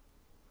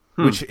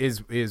 Which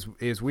is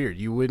weird.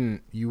 You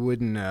wouldn't.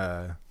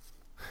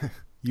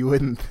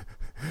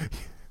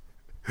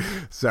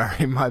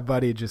 Sorry, my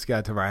buddy just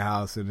got to my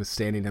house and is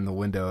standing in the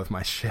window of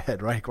my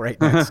shed, right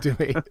next to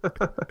me.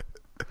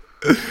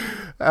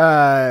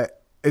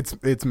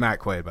 It's Matt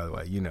Quaid, by the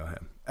way. You know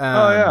him.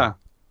 Oh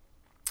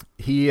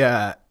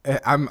yeah.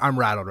 I'm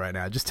rattled right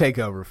now. Just take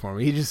over for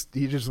me. He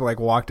just like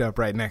walked up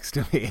right next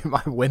to me in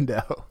my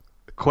window.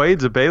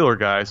 Quaid's a Baylor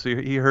guy, so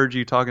he heard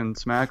you talking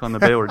smack on the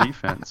Baylor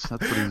defense.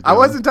 That's what he's doing. I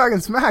wasn't talking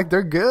smack.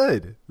 They're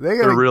good.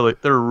 They're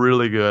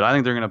really good. I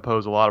think they're going to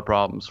pose a lot of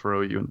problems for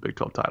OU in the Big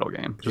 12 title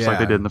game, just like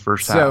they did in the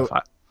first half.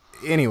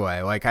 Anyway,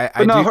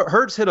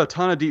 Hurts hit a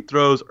ton of deep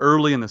throws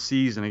early in the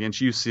season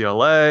against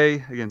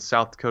UCLA, against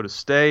South Dakota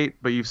State,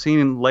 but you've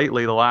seen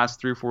lately the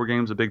last 3 or 4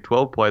 games of Big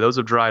 12 play, those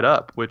have dried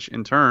up, which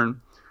in turn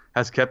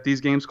has kept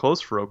these games close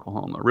for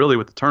Oklahoma, really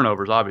with the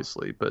turnovers,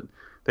 obviously, but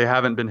they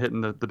haven't been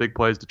hitting the big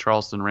plays to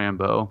Charleston,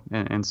 Rambo,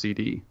 and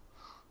CD.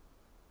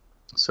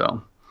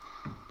 So,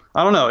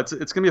 I don't know. It's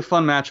going to be a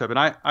fun matchup, and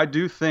I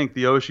do think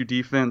the OSU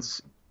defense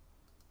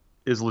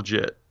is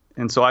legit,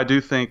 and so I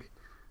do think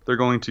they're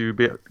going to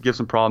give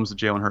some problems to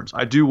Jalen Hurts.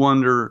 I do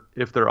wonder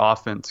if their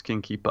offense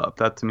can keep up.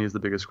 That, to me, is the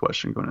biggest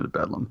question going into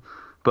Bedlam.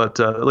 But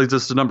it leads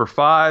us to number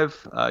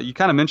 5. You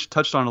kind of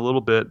touched on it a little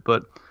bit,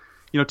 but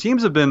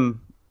teams have been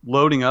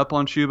loading up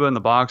on Chuba in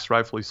the box,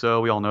 rightfully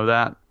so. We all know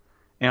that.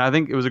 And I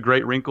think it was a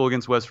great wrinkle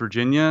against West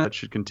Virginia. That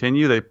should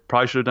continue. They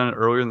probably should have done it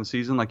earlier in the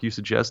season, like you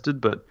suggested.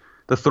 But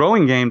the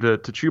throwing game to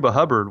Chuba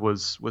Hubbard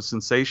was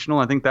sensational.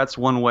 I think that's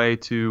one way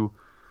to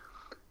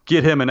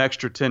get him an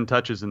extra 10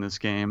 touches in this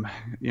game,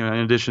 in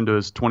addition to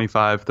his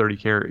 25, 30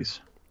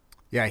 carries.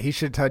 Yeah, he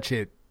should touch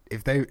it.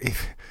 If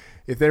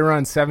they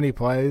run 70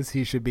 plays,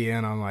 he should be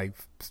in on like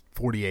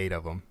 48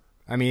 of them.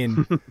 I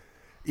mean,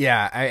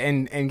 yeah,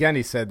 and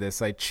Gundy said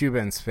this, like,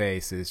 Chuba in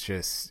space is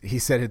just, he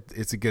said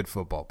it's a good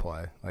football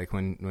play. Like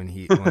when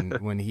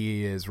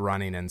he is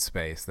running in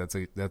space, that's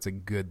a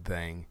good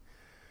thing.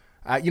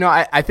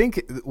 I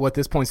think what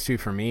this points to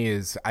for me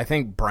is I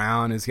think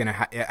Brown is going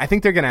to I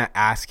think they're going to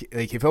ask,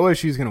 like, if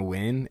OSU is going to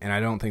win, and I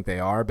don't think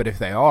they are, but if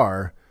they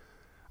are,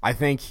 I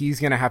think he's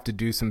going to have to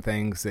do some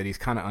things that he's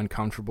kind of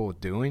uncomfortable with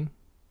doing,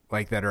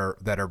 like that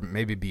are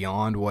maybe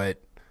beyond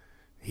what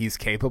he's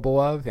capable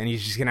of, and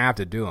he's just going to have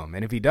to do them.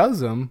 And if he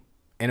does them,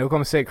 and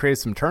Oklahoma State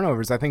creates some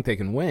turnovers, I think they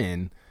can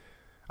win.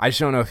 I just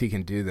don't know if he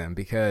can do them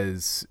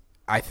because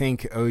I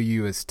think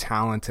OU is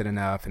talented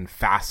enough and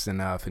fast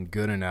enough and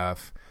good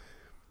enough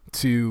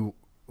to,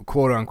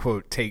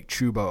 quote-unquote, take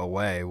Chuba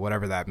away,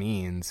 whatever that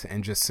means,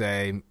 and just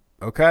say,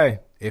 okay,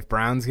 if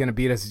Brown's going to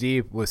beat us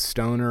deep with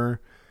Stoner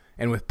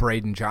and with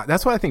Braden Johnson,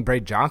 that's why I think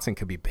Braden Johnson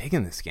could be big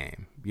in this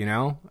game,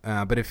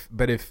 But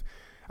if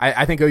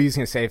I think OU's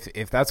going to say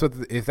if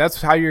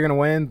that's how you're going to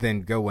win,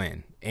 then go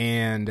win,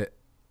 and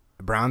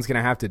Brown's going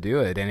to have to do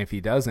it, and if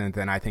he doesn't,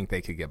 then I think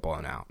they could get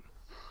blown out.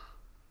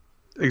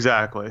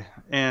 Exactly,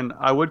 and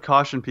I would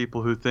caution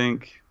people who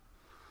think,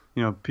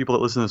 people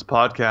that listen to this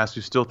podcast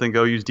who still think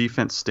OU's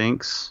defense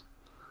stinks.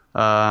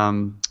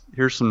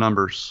 Here's some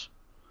numbers.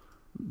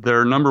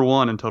 They're number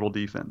 1 in total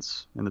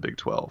defense in the Big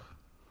 12.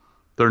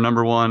 They're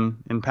number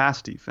 1 in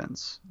pass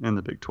defense in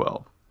the Big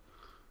 12.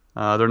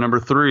 They're number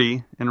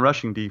 3 in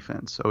rushing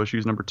defense.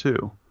 OSU's number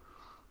 2.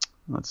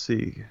 Let's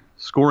see.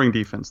 Scoring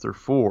defense, they're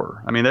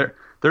 4. I mean,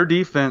 their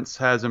defense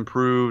has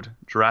improved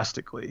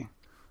drastically.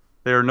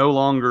 They are no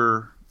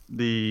longer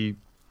the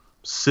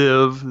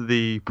sieve,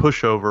 the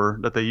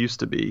pushover that they used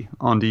to be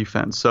on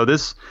defense. So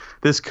this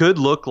could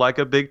look like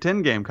a Big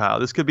Ten game, Kyle.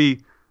 This could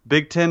be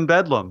Big Ten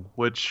Bedlam,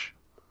 which,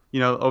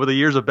 over the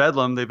years of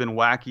Bedlam, they've been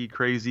wacky,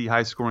 crazy,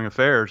 high-scoring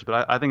affairs.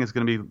 But I think it's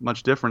going to be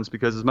much different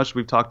because as much as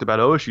we've talked about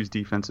OSU's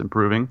defense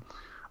improving,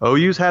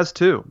 OU's has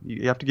too.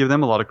 You have to give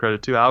them a lot of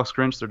credit too. Alex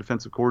Grinch, their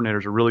defensive coordinator,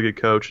 is a really good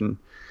coach, and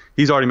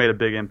he's already made a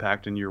big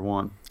impact in year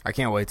 1. I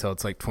can't wait till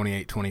it's like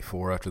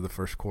 28-24 after the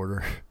first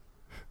quarter.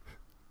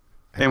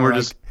 And we're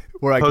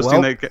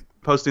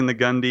posting the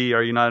Gundy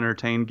 "Are you not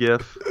entertained?"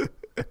 gif.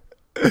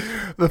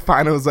 The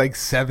final was like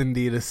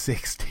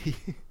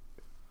 70-60.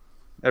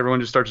 Everyone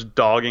just starts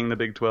dogging the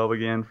Big 12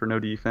 again for no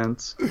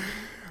defense.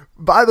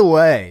 By the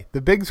way,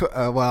 the Big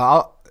 12.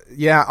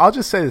 I'll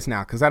just say this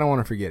now because I don't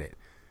want to forget it.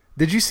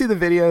 Did you see the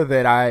video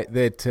that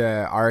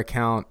our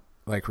account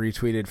like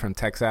retweeted from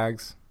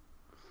Texags?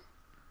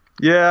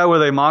 Yeah, were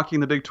they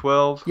mocking the Big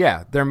 12?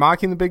 Yeah, they're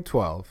mocking the Big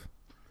 12,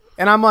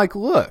 and I'm like,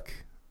 look,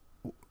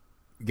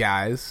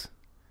 guys,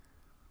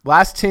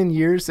 last 10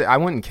 years, I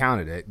went and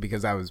counted it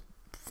because I was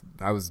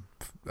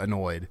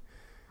annoyed.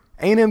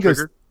 A&M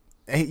goes,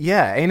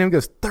 A&M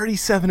goes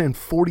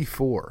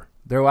 37-44.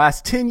 Their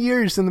last 10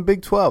 years in the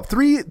Big 12,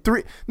 three,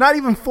 not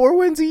even 4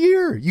 wins a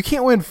year. You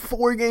can't win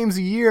 4 games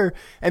a year,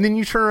 and then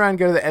you turn around and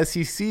go to the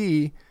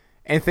SEC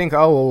and think,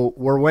 oh, well,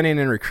 we're winning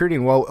in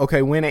recruiting. Well,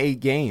 okay, win 8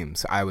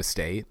 games, Iowa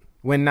State.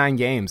 Win 9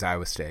 games,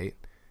 Iowa State,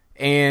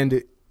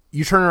 and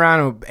you turn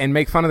around and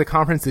make fun of the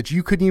conference that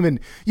you couldn't even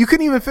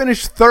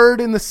finish 3rd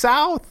in the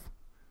South.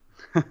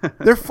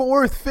 They're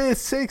 4th, 5th,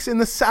 6th in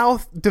the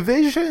South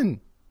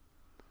Division.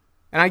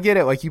 And I get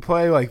it. Like, you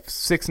play like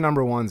 6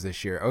 number 1s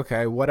this year.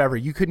 Okay, whatever.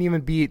 You couldn't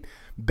even beat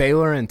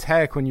Baylor and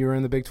Tech when you were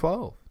in the Big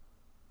 12.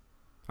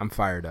 I'm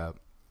fired up.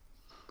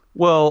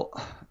 Well,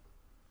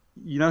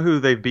 you know who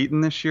they've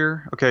beaten this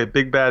year? Okay,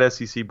 big bad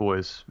SEC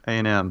boys,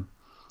 A&M.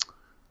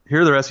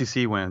 Here are their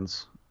SEC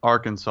wins.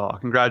 Arkansas,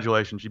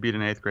 congratulations. You beat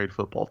an 8th grade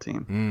football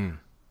team.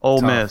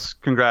 Ole Miss,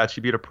 congrats.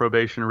 You beat a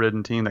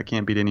probation-ridden team that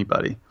can't beat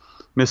anybody.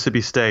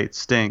 Mississippi State,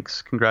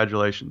 stinks.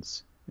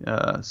 Congratulations.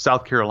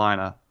 South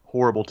Carolina,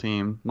 horrible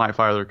team. Might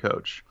fire their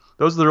coach.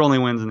 Those are their only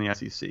wins in the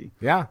SEC.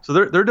 Yeah. So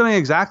they're doing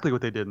exactly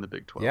what they did in the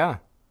Big 12. Yeah.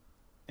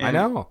 And,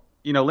 I know.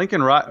 You know,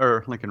 Lincoln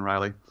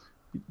Riley.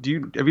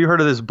 Have you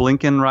heard of this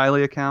Blinken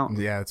Riley account?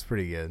 Yeah, it's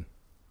pretty good.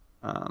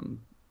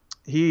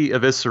 He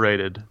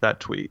eviscerated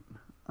that tweet.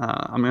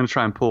 I'm going to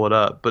try and pull it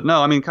up. But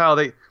no, I mean, Kyle,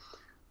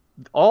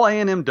 all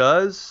A&M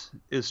does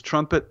is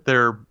trumpet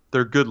their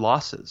good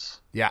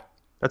losses. Yeah.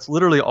 That's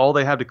literally all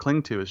they have to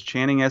cling to is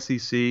chanting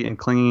SEC and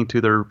clinging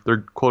to their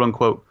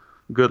quote-unquote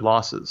good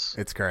losses.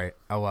 It's great.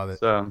 I love it.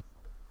 So,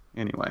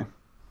 anyway.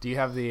 Do you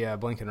have the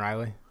Blinken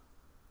Riley?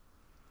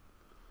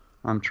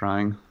 I'm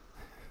trying.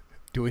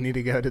 Do we need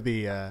to go to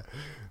the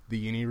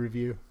uni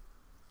review?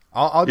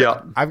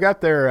 Yeah. I've got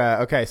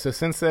their okay. So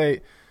since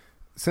they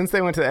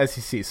went to the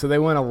SEC, so they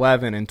went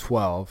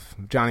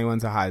 11-12. Johnny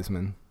wins a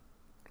Heisman,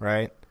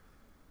 right?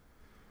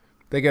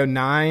 They go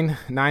 9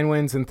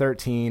 wins and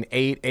 13,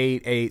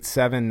 8,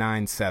 7,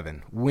 9,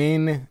 7.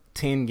 Win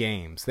 10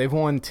 games. They've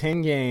won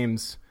 10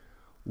 games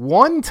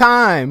one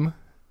time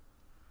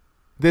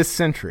this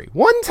century.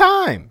 One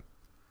time.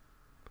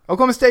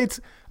 Oklahoma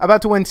State's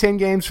about to win 10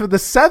 games for the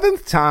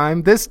 7th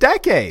time this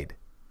decade.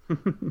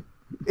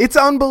 It's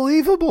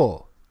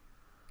unbelievable.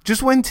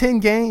 Just win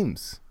 10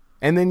 games.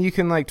 And then you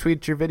can like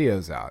tweet your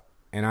videos out.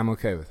 And I'm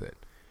okay with it.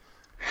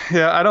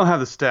 Yeah, I don't have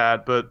the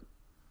stat, but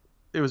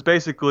it was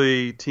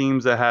basically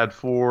teams that had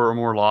 4 or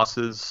more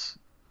losses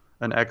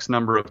an X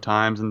number of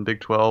times in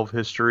Big 12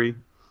 history.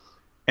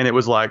 And it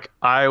was like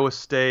Iowa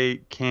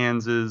State,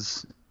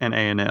 Kansas, and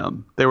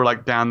A&M. They were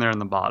like down there in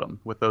the bottom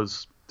with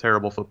those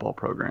terrible football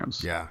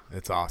programs. Yeah,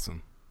 it's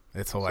awesome.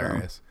 It's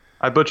hilarious. So,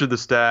 I butchered the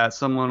stat.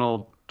 Someone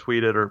will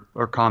tweet it or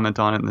comment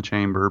on it in the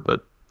chamber,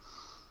 but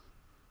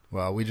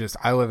well,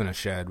 I live in a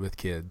shed with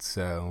kids,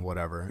 so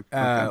whatever.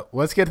 Okay.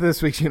 Let's get to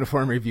this week's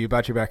uniform review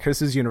brought to you by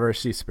Chris's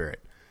University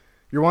Spirit.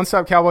 Your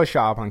one-stop cowboy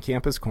shop on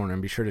Campus Corner,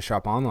 and be sure to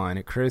shop online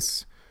at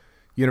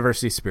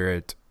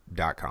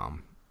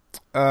chrisuniversityspirit.com.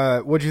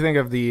 What'd you think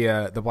of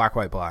the black,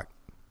 white, black?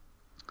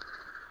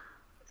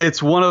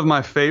 It's one of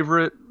my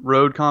favorite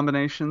road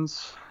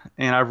combinations,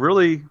 and I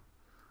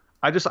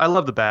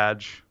love the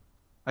badge.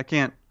 I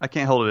can't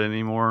hold it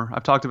anymore.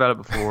 I've talked about it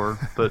before,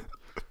 but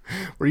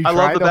Were you I love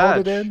trying the to badge.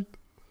 hold it in?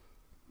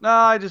 No,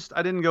 I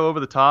didn't go over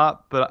the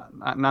top, but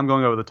I'm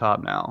going over the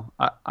top now.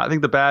 I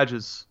think the badge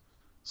is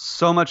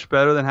so much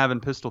better than having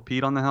Pistol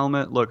Pete on the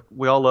helmet. Look,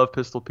 we all love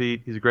Pistol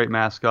Pete. He's a great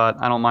mascot.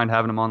 I don't mind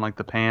having him on like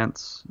the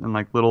pants and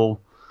like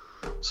little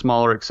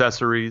smaller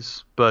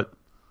accessories, but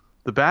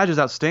the badge is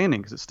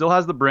outstanding because it still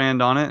has the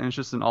brand on it, and it's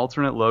just an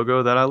alternate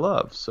logo that I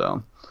love.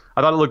 So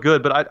I thought it looked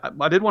good, but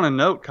I did want to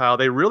note, Kyle,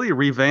 they really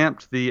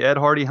revamped the Ed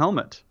Hardy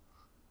helmet.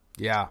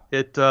 Yeah.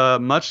 It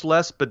much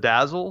less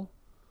bedazzle,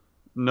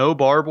 no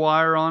barbed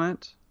wire on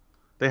it.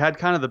 They had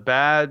kind of the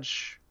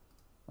badge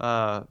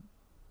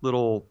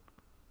little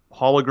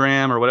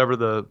hologram or whatever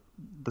the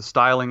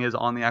styling is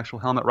on the actual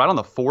helmet right on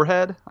the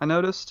forehead. I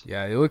noticed.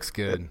 Yeah, it looks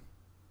good.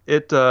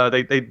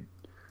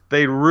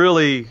 They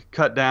really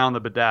cut down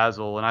the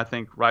bedazzle, and I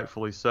think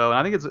rightfully so. And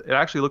I think it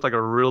actually looked like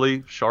a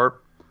really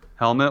sharp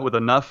helmet with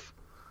enough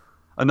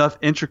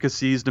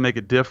intricacies to make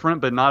it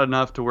different, but not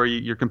enough to where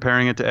you're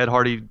comparing it to Ed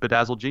Hardy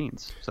bedazzled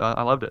jeans. So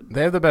I loved it.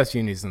 They have the best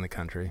unis in the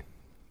country.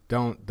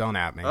 Don't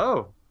at me.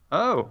 Oh.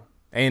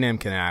 A&M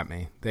can at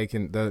me. They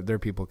can. Their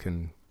people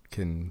can.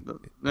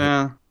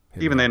 Yeah.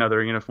 Even they know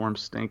their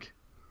uniforms stink.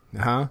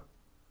 Huh?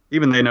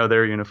 Even they know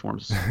their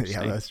uniforms stink.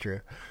 Yeah, that's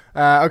true.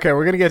 Okay,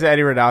 we're going to get to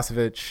Eddie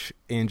Radosevich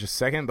in just a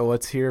second, but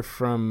let's hear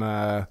from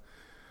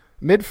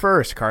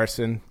Mid-first,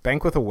 Carson,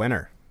 bank with a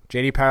winner.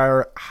 J.D.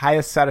 Power,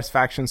 highest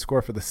satisfaction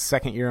score for the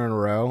second year in a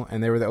row,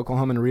 and they were the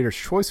Oklahoman Reader's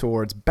Choice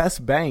Awards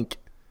best bank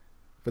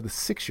for the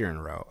 6th year in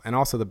a row, and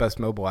also the best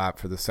mobile app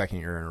for the 2nd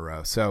year in a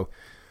row. So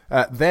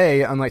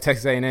they, unlike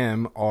Texas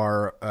A&M,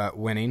 are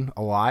winning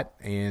a lot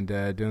and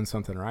doing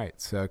something right.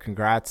 So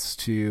congrats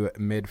to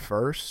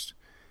Mid-first,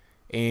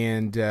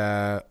 and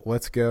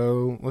let's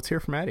hear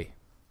from Eddie.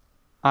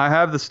 I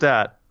have the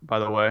stat, by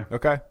the way.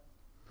 Okay.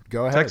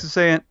 Go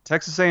ahead.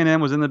 Texas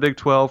A&M was in the Big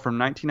 12 from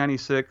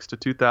 1996 to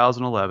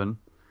 2011.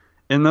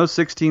 In those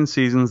 16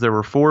 seasons, there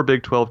were 4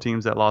 Big 12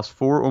 teams that lost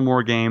 4 or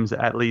more games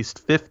at least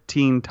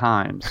 15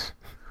 times.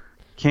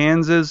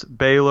 Kansas,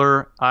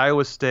 Baylor,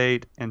 Iowa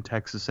State, and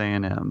Texas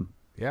A&M.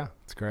 Yeah,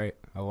 it's great.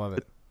 I love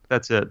it.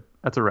 That's it.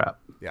 That's a wrap.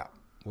 Yeah,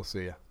 we'll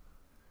see you.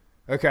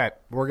 Okay,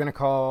 we're going to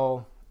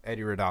call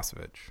Eddie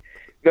Radosevich.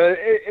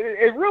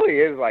 It really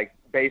is like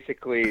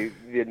basically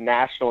the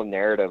national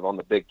narrative on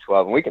the Big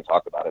 12, and we can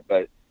talk about it,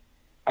 but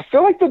I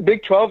feel like the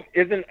Big 12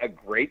 isn't a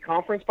great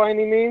conference by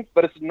any means,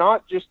 but it's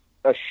not just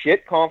a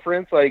shit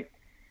conference. Like,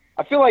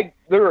 I feel like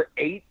there are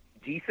 8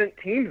 decent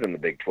teams in the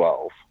Big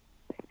 12.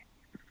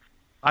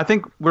 I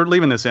think we're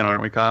leaving this in,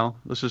 aren't we, Kyle?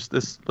 Let's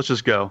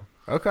just go.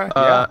 Okay.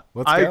 Yeah.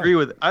 I agree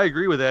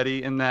with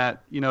Eddie in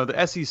that,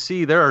 the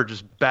SEC, there are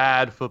just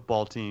bad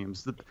football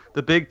teams.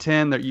 The Big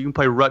 10, that you can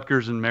play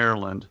Rutgers and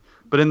Maryland,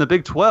 but in the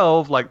Big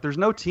 12, like, there's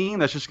no team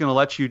that's just going to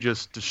let you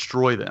just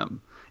destroy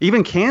them.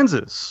 Even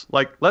Kansas,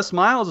 like, Les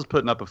Miles is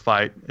putting up a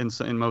fight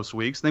in most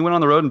weeks. They went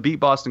on the road and beat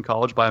Boston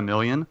College by 1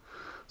 million.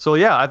 So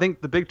yeah, I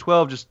think the Big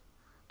 12 just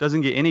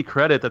doesn't get any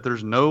credit that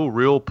there's no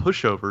real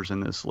pushovers in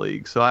this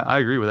league. So I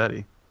agree with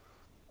Eddie.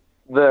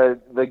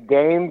 The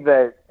game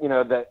that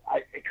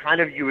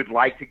kind of you would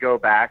like to go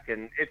back,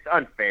 and it's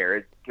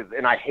unfair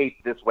and I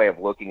hate this way of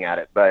looking at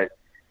it, but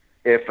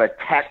if a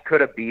Tech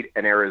could have beat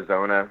an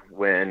Arizona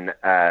when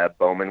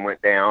Bowman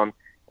went down,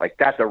 like,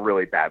 that's a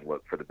really bad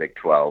look for the Big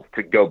 12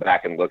 to go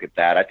back and look at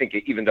that. I think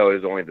even though it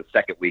was only the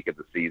 2nd week of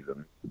the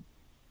season.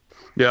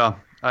 Yeah,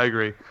 I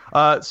agree.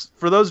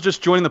 For those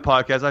just joining the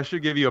podcast, I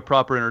should give you a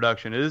proper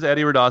introduction. It is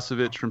Eddie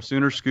Radosevich from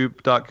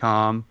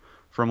Soonerscoop.com,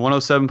 from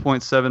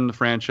 107.7 The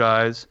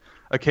Franchise,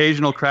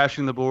 occasional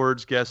Crashing the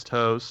Boards guest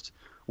host,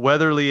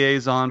 weather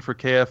liaison for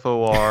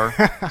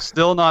KFOR,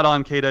 still not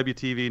on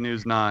KWTV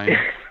News 9.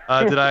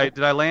 Did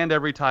I land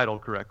every title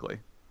correctly?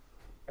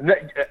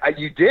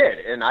 You did,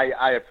 and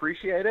I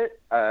appreciate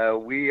it.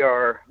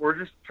 We're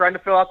just trying to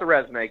fill out the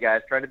resume,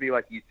 guys, trying to be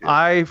like you two.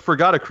 I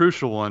forgot a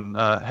crucial one,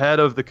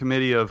 head of the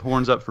committee of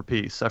Horns Up for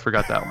Peace. I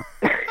forgot that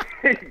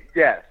one.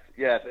 Yes,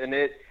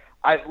 and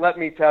let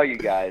me tell you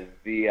guys,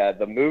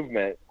 the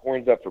movement,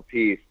 Horns Up for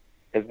Peace,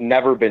 has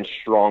never been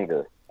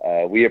stronger.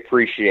 We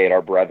appreciate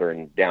our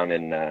brethren down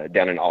in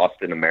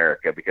Austin,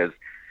 America, because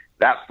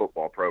that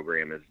football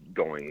program is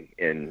going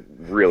in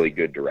really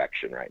good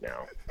direction right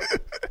now.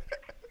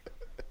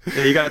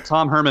 Yeah, you got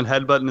Tom Herman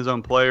headbutting his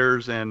own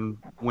players and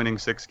winning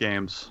 6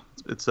 games.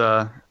 It's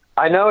I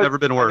know never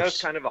been worse.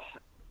 I know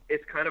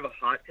it's kind of a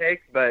hot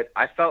take, but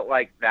I felt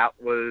like that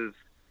was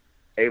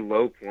a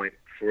low point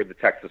for the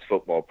Texas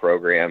football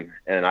program.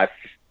 And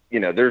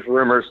there's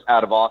rumors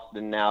out of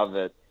Austin now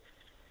that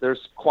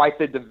there's quite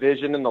the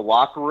division in the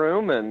locker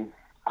room, and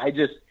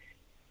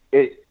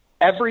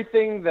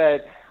everything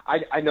that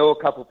I know a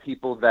couple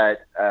people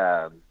that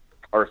are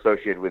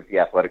associated with the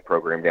athletic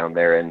program down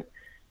there, and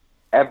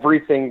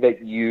everything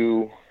that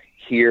you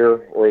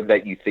hear or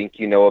that you think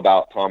you know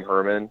about Tom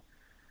Herman,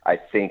 I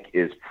think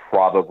is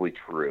probably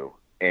true.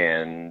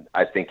 And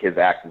I think his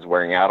axe is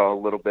wearing out a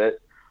little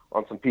bit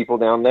on some people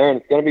down there.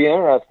 And it's going to be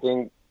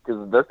interesting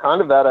because they're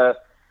kind of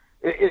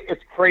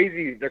it's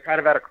crazy. They're kind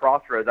of at a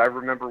crossroads. I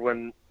remember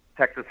when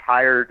Texas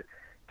hired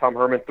Tom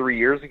Herman 3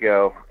 years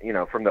ago,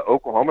 from the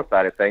Oklahoma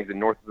side of things and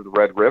north of the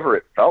Red River,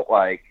 it felt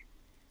like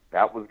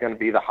that was going to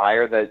be the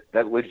hire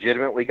that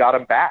legitimately got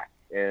him back.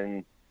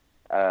 And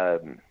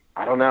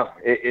I don't know.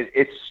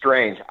 It's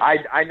strange.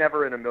 I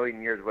never in a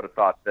million years would have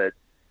thought that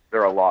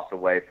they're a loss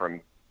away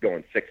from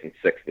going 6-6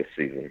 this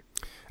season.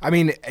 I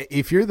mean,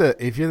 if you're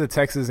the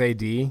Texas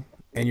AD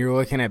and you're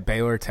looking at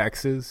Baylor,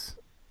 Texas,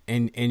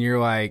 and you're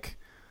like,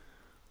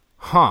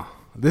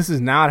 this is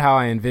not how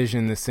I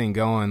envisioned this thing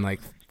going like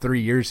 3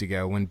 years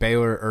ago when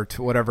Baylor or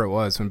whatever it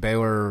was, when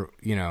Baylor,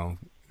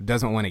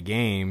 doesn't win a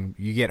game,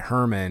 you get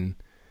Herman.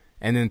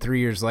 And then 3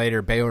 years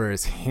later, Baylor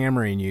is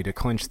hammering you to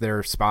clinch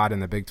their spot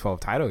in the Big 12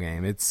 title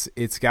game.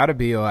 It's got to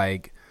be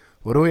like,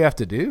 what do we have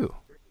to do?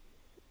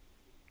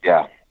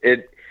 Yeah,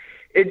 it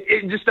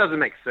just doesn't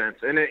make sense.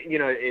 And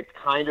it's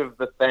kind of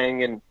the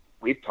thing, and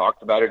we've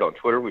talked about it on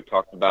Twitter. We've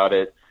talked about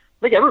it. I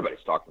think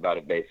everybody's talked about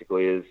it.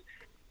 Basically, is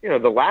the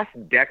last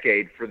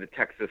decade for the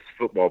Texas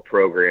football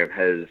program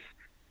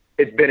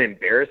it's been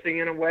embarrassing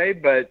in a way,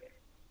 but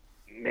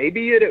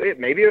maybe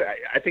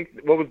I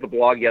think what was the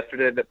blog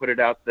yesterday that put it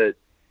out that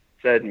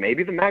said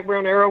maybe the Mac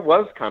Brown era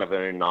was kind of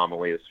an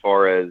anomaly as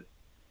far as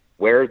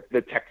where the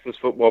Texas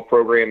football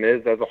program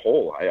is as a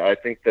whole. I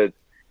think that,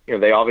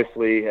 they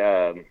obviously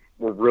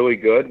were really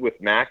good with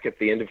Mac at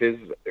the end of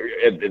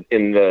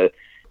in the,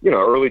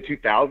 early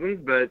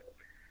 2000s, but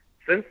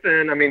since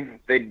then, I mean,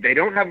 they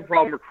don't have a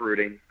problem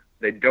recruiting.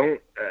 They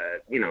don't,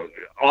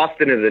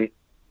 Austin is an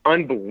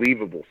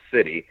unbelievable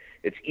city.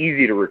 It's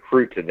easy to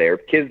recruit to there.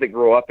 Kids that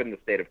grow up in the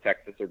state of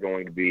Texas are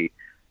going to be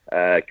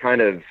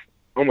kind of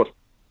almost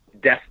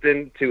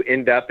destined to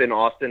end up in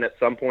Austin at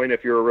some point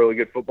if you're a really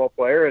good football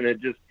player, and it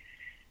just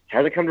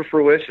hasn't come to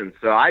fruition.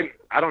 So I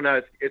don't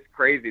know. It's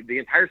crazy. The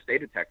entire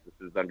state of Texas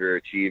is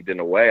underachieved in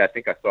a way. I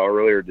think I saw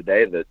earlier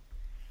today that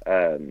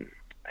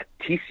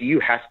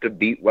TCU has to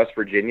beat West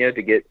Virginia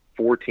to get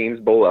 4 teams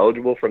bowl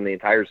eligible from the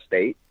entire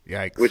state.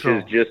 Yikes. Which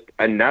is just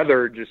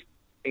another just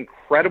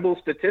incredible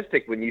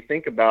statistic when you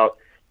think about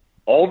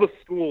all the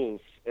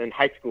schools and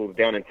high schools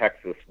down in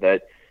Texas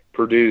that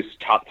produce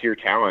top-tier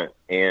talent.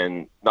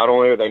 And not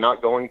only are they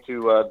not going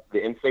to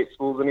the in-state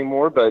schools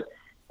anymore, but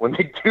when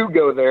they do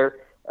go there,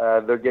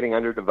 they're getting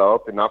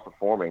underdeveloped and not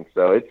performing.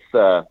 So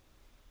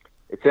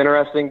it's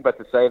interesting, but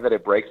to say that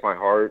it breaks my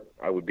heart,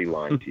 I would be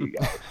lying to you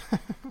guys.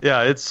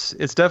 Yeah, it's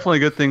definitely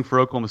a good thing for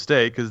Oklahoma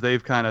State because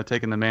they've kind of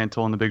taken the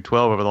mantle in the Big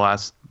 12 over the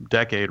last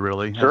decade,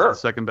 really. Sure. As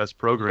the second best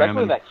program.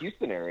 Especially that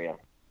Houston area.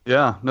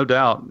 Yeah, no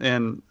doubt.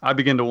 And I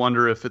begin to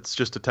wonder if it's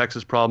just a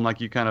Texas problem like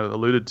you kind of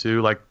alluded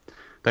to. Like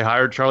they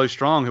hired Charlie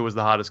Strong, who was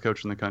the hottest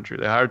coach in the country.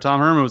 They hired Tom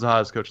Herman, who was the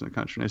hottest coach in the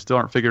country. And they still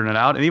aren't figuring it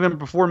out. And even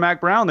before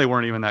Mac Brown, they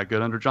weren't even that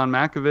good under John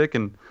Malkovich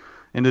and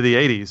into the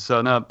 80s.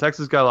 So, no,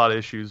 Texas got a lot of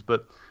issues.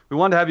 But we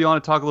wanted to have you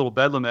on to talk a little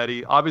Bedlam,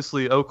 Eddie.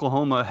 Obviously,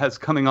 Oklahoma has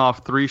coming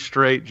off 3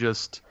 straight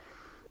just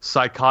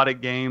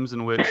psychotic games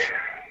in which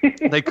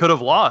they could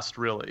have lost,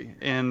 really.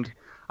 And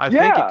I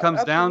think it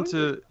comes down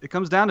to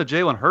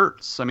Jalen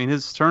Hurts. I mean,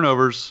 his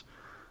turnovers,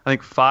 I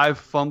think 5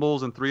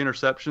 fumbles and 3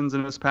 interceptions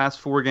in his past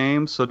 4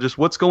 games. So just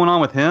what's going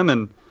on with him,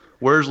 and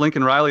where's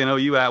Lincoln Riley and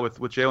OU at with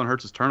Jalen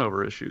Hurts'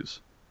 turnover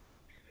issues?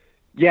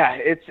 Yeah,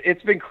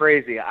 it's been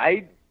crazy.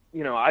 I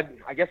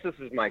guess this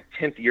is my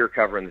 10th year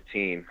covering the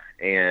team,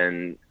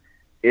 and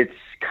it's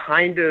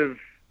kind of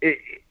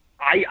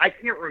I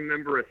can't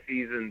remember a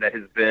season that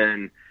has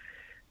been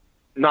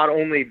not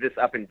only this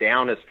up and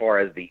down as far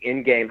as the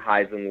in-game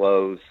highs and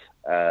lows,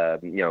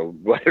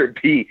 whether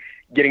it be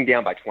getting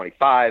down by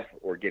 25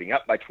 or getting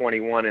up by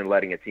 21 and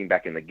letting a team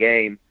back in the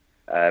game,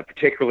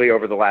 particularly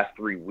over the last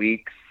 3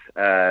 weeks.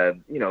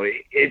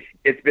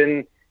 It's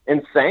been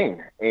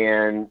insane.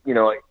 And,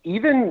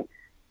 even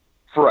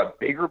for a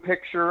bigger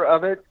picture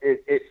of it,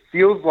 it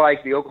feels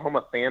like the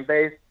Oklahoma fan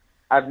base,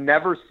 I've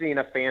never seen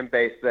a fan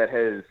base that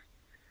has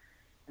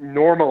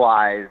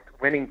normalized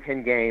winning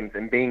 10 games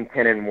and being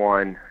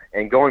 10-1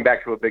 and going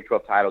back to a Big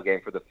 12 title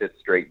game for the 5th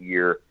straight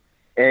year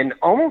and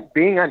almost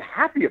being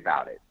unhappy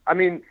about it. I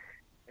mean,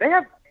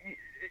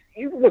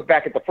 you look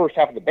back at the first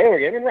half of the Baylor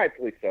game, and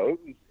rightfully so, it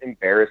was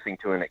embarrassing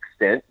to an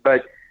extent,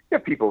 but you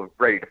have people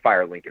ready to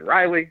fire Lincoln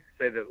Riley,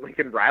 say that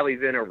Lincoln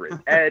Riley's in over his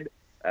head,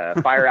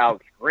 fire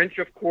Alex Grinch,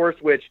 of course,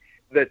 which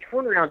the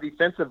turnaround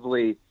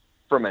defensively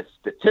from a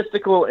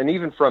statistical and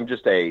even from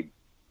just a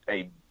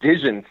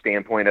vision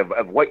standpoint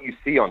of what you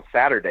see on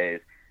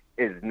Saturdays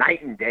is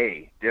night and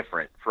day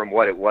different from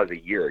what it was a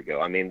year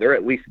ago. I mean, they're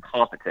at least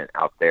competent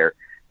out there.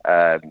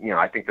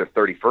 I think they're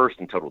 31st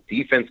in total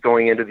defense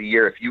going into the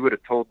year. If you would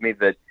have told me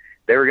that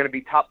they were going to be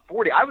top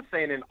 40, I was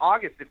saying in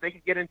August, if they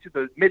could get into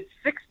the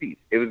mid-60s,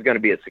 it was going to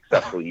be a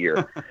successful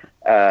year.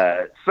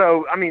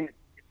 So, I mean,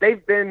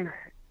 they've been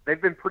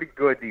pretty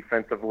good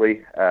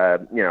defensively.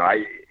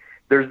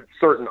 There's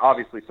certain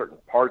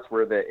parts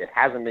where it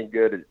hasn't been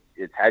good.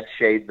 It's had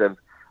shades of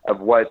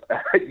what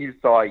you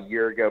saw a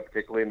year ago,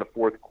 particularly in the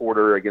fourth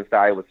quarter against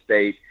Iowa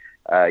State,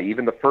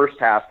 even the first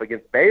half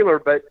against Baylor.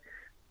 But,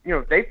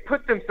 they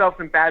put themselves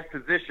in bad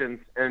positions,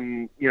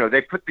 and,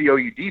 they put the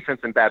OU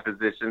defense in bad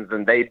positions,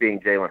 and they being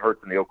Jalen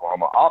Hurts and the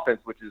Oklahoma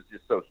offense, which is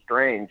just so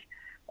strange,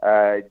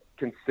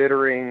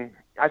 considering,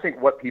 I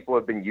think, what people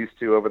have been used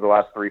to over the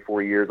last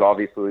 3-4 years,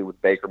 obviously with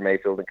Baker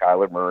Mayfield and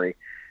Kyler Murray.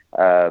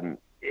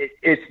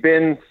 It's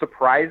been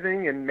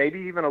surprising and maybe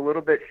even a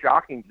little bit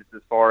shocking just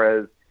as far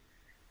as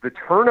the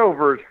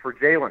turnovers for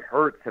Jalen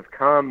Hurts have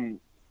come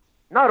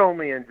not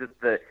only in just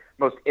the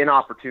most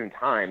inopportune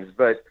times,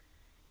 but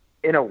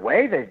in a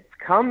way they've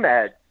come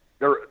at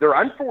they're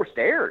unforced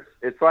errors.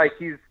 It's like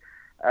he's,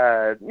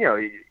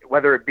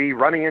 whether it be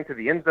running into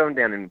the end zone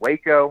down in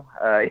Waco,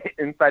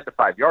 inside the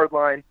 5-yard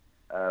line,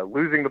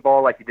 losing the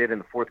ball like he did in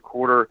the fourth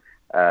quarter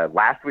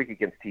last week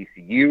against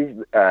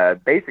TCU.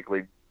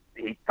 Basically,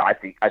 I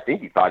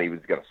think he thought he was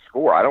going to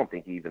score. I don't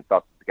think he even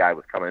thought the guy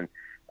was coming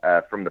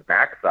from the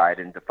backside,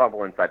 and to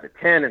fumble inside the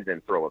 10 and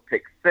then throw a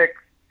pick 6.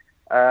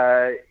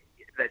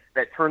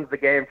 That turns the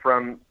game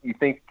from, you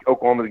think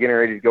Oklahoma's getting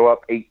ready to go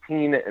up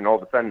 18, and all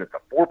of a sudden it's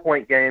a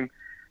 4-point game.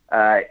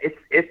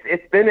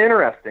 It's been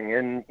interesting,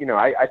 and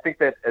I think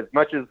that as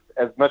much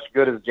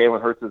good as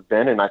Jalen Hurts has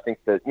been, and I think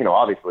that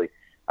obviously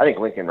I think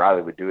Lincoln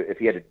Riley would do it if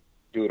he had to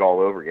do it all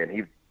over again.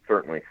 He'd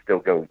certainly still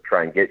go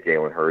try and get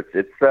Jalen Hurts.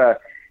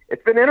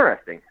 It's been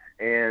interesting,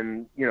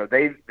 and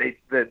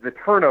the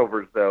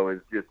turnovers though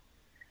is just,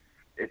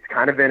 it's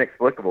kind of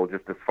inexplicable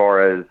just as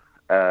far as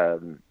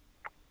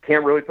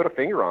can't really put a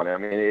finger on it. I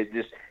mean,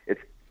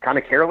 it's kind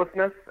of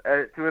carelessness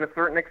to a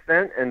certain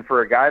extent, and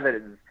for a guy that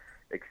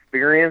is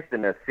experienced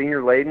and as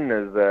senior laden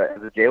as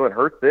Jalen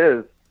Hurts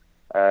is,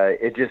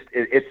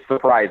 it's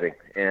surprising.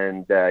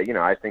 And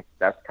I think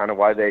that's kind of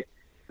why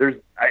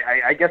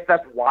I guess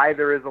that's why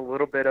there is a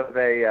little bit of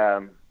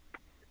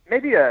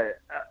maybe a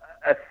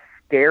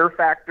scare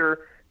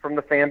factor from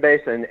the fan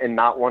base and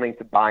not wanting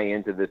to buy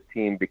into this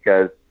team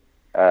because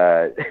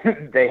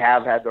they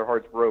have had their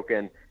hearts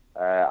broken.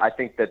 I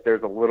think that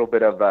there's a little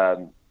bit of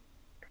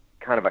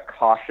kind of a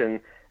caution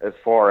as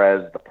far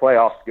as the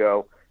playoffs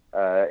go,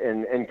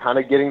 and kind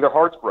of getting their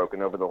hearts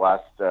broken over the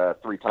last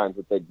 3 times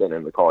that they've been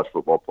in the college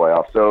football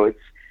playoffs. So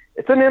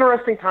it's an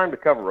interesting time to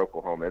cover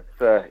Oklahoma.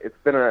 It's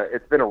been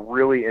a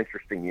really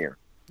interesting year.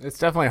 It's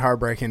definitely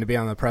heartbreaking to be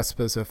on the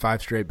precipice of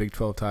 5 straight Big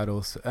 12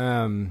 titles.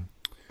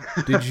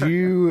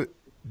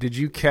 Did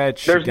you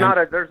catch? There's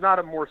not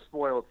a more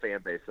spoiled fan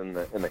base in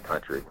the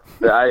country.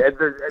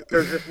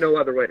 There's just no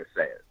other way to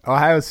say it.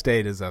 Ohio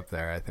State is up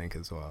there, I think,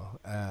 as well.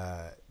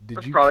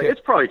 It's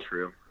probably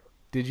true.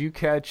 Did you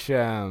catch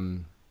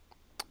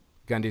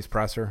Gundy's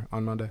presser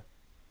on Monday?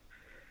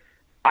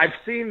 I've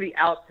seen the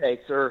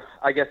outtakes, or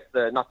I guess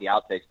not the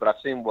outtakes, but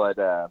I've seen what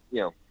the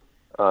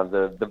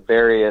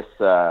various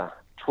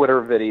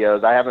Twitter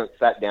videos. I haven't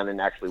sat down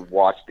and actually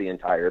watched the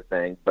entire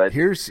thing. But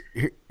here's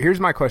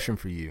my question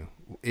for you.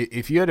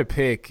 If you had to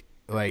pick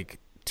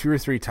like 2 or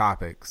 3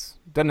 topics,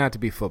 doesn't have to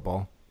be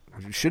football,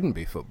 it shouldn't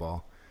be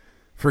football,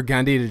 for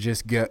Gundy to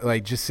just go,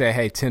 like just say,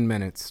 hey, 10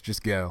 minutes,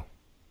 just go.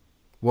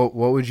 What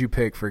would you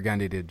pick for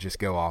Gundy to just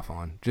go off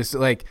on? Just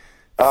like,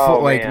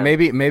 man.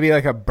 maybe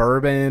like a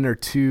bourbon or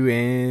 2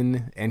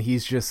 in, and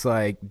he's just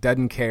like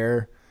doesn't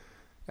care.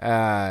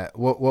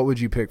 What would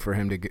you pick for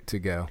him to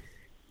go?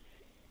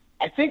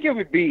 I think it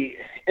would be,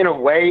 in a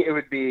way, it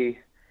would be.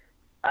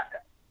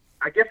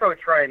 I guess I would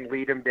try and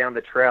lead him down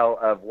the trail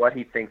of what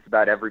he thinks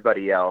about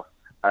everybody else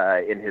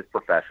in his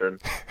profession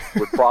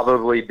would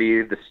probably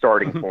be the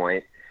starting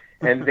point.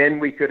 And then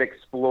we could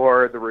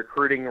explore the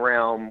recruiting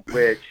realm,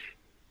 which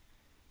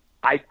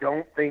I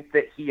don't think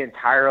that he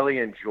entirely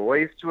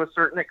enjoys to a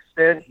certain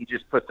extent. He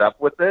just puts up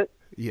with it.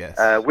 Yes.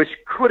 Which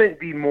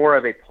couldn't be more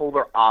of a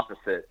polar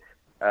opposite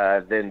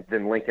than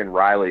Lincoln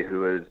Riley,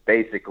 who has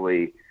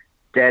basically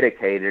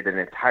dedicated an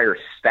entire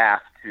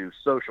staff to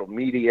social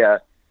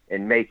media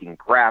and making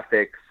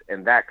graphics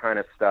and that kind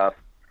of stuff.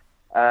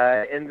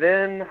 And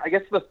then I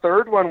guess the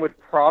third one would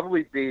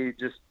probably be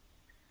just,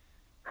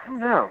 I don't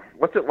know,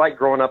 what's it like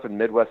growing up in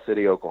Midwest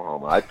City,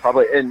 Oklahoma? I'd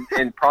probably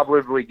and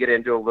probably get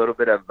into a little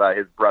bit of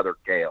his brother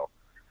Cale.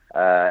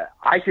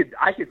 I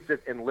could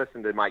sit and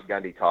listen to Mike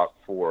Gundy talk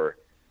for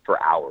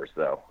hours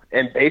though,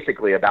 and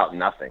basically about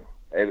nothing.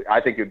 I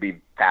think it would be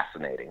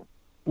fascinating.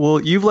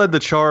 Well, you've led the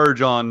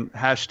charge on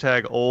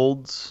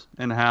 #olds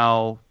and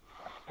how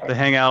they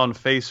hang out on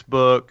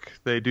Facebook.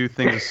 They do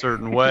things a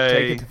certain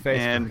way.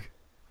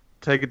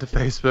 Take it to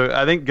Facebook.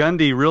 I think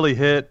Gundy really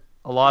hit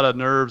a lot of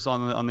nerves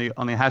on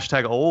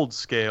the #old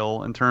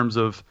scale in terms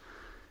of,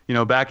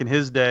 back in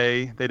his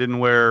day, they didn't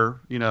wear,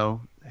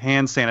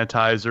 hand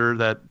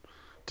sanitizer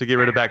to get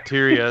rid of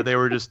bacteria. They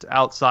were just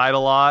outside a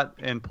lot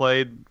and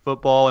played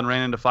football and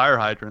ran into fire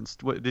hydrants.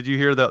 Did you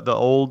hear the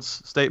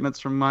olds statements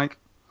from Mike?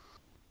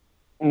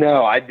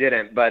 No, I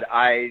didn't, but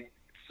I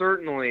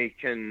certainly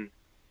can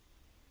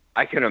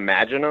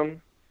imagine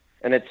them.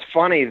 And it's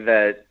funny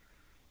that,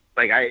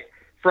 like,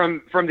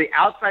 from the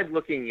outside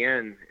looking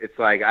in, it's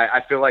like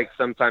I feel like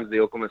sometimes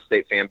the Oklahoma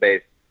State fan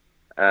base,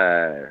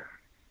 I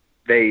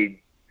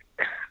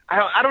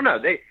don't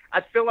know.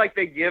 I feel like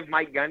they give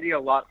Mike Gundy a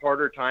lot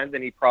harder time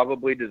than he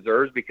probably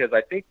deserves, because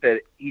I think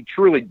that he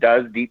truly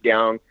does deep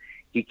down.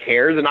 He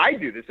cares, and I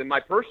do this in my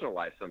personal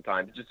life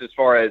sometimes, just as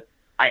far as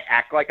I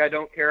act like I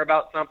don't care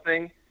about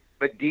something,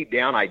 but deep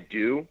down I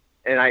do.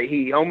 And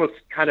he almost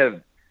kind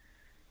of,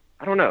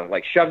 I don't know,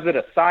 like shoves it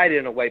aside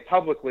in a way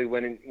publicly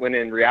when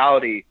in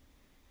reality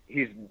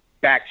he's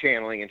back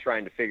channeling and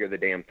trying to figure the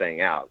damn thing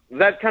out. Does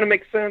that kind of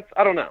make sense?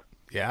 I don't know.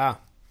 Yeah,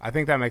 I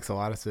think that makes a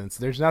lot of sense.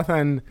 There's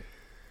nothing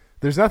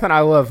I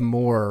love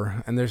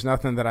more, and there's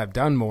nothing that I've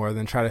done more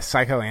than try to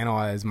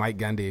psychoanalyze Mike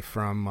Gundy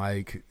from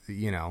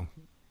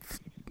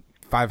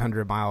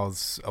 500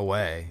 miles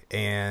away.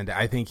 And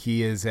I think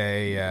he is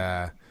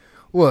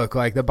look,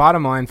 like the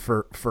bottom line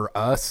for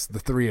us, the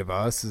three of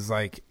us, is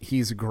like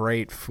he's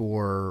great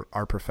for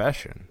our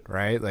profession,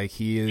 right? Like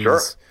he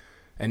is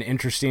an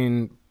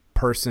interesting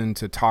person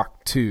to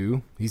talk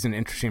to. He's an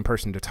interesting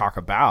person to talk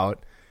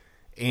about.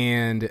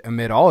 And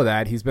amid all of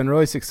that, he's been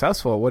really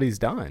successful at what he's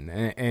done.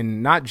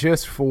 And not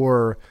just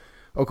for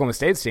Oklahoma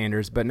State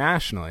standards, but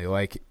nationally.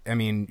 Like, I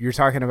mean, you're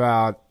talking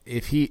about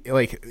if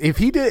Mike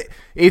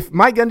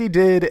Gundy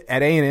did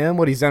at A&M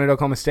what he's done at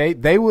Oklahoma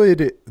State, they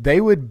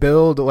would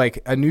build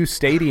like a new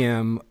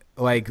stadium,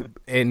 like,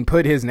 and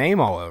put his name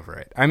all over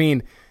it. I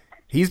mean,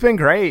 he's been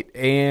great.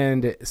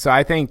 And so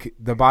I think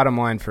the bottom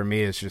line for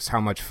me is just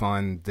how much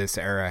fun this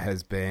era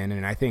has been.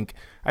 And I think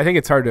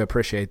it's hard to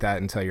appreciate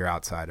that until you're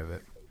outside of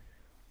it.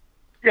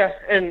 Yeah,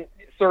 and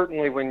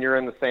certainly when you're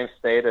in the same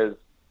state as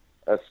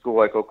a school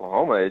like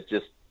Oklahoma,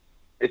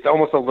 it's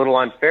almost a little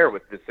unfair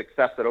with the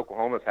success that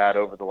Oklahoma's had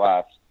over the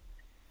last,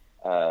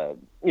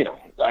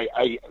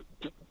 I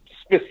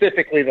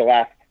specifically the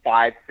last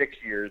 5-6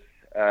 years,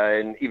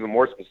 and even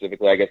more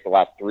specifically, I guess the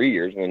last 3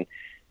 years when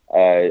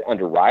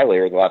under Riley,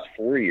 or the last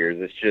 4 years,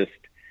 it's just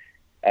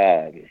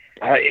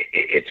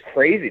it's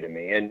crazy to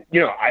me. And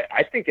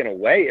I think in a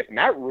way, if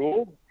Matt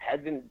Rule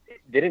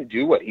didn't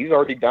do what he's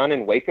already done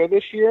in Waco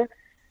this year,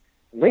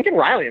 Lincoln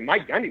Riley and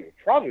Mike Gundy would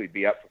probably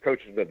be up for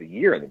coaches of the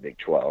year in the Big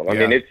 12. I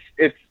mean,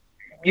 it's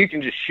you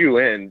can just shoe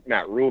in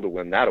Matt Rule to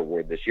win that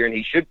award this year, and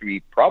he should be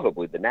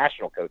probably the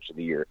national coach of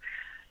the year.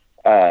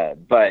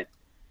 But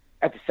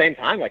at the same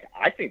time, like,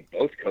 I think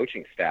both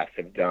coaching staffs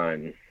have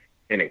done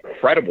an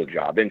incredible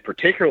job, and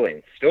particularly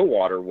in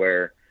Stillwater,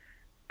 where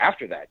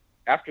after the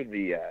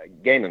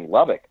game in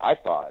Lubbock, I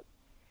thought,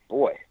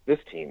 boy, this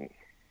team.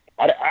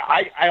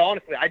 I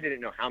honestly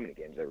didn't know how many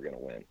games they were going to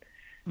win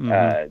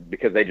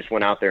because they just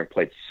went out there and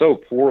played so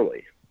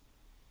poorly.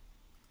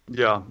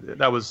 Yeah,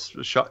 that was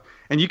a shock.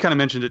 And you kind of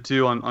mentioned it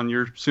too on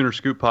your Sooner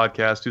Scoop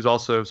podcast, who's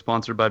also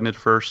sponsored by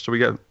MidFirst. So we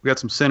got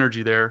some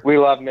synergy there. We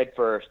love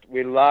MidFirst.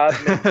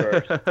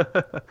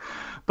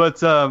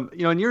 But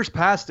in years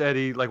past,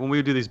 Eddie, like when we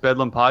would do these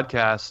Bedlam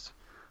podcasts,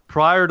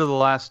 prior to the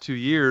last 2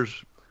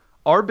 years,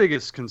 our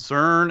biggest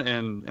concern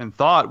and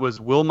thought was,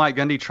 will Mike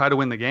Gundy try to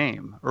win the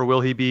game, or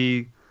will he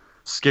be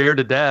scared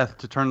to death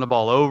to turn the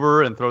ball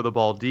over and throw the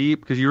ball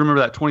deep? Because you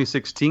remember that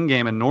 2016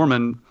 game in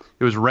Norman,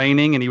 it was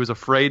raining and he was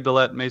afraid to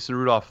let Mason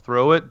Rudolph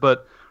throw it.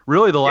 But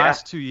really the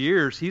last 2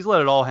 years, he's let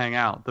it all hang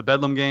out. The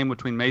Bedlam game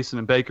between Mason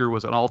and Baker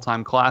was an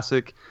all-time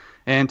classic.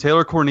 And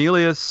Taylor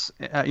Cornelius,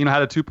 had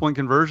a 2-point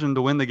conversion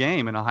to win the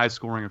game in a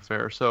high-scoring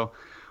affair. So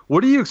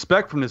what do you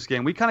expect from this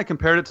game? We kind of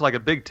compared it to like a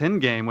Big Ten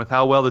game with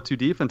how well the two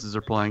defenses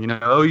are playing.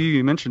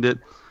 You mentioned it.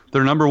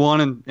 They're number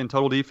one in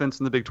total defense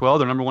in the Big 12.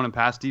 They're number one in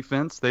pass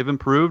defense. They've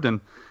improved. And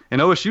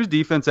OSU's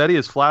defense, Eddie,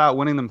 is flat out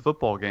winning them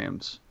football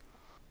games.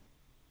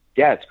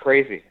 Yeah, it's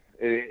crazy.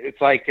 It's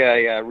like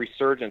a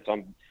resurgence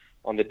on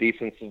the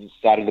defensive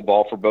side of the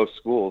ball for both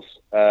schools.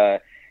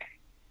 I've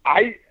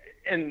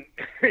been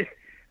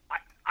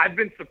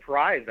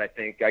surprised,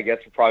 I guess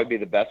would probably be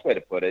the best way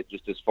to put it,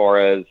 just as far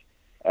as,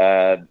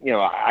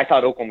 I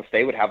thought Oklahoma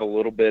State would have a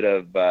little bit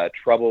of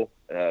trouble,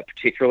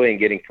 particularly in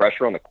getting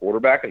pressure on the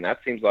quarterback, and that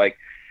seems like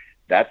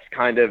that's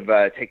kind of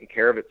taken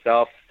care of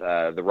itself.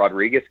 The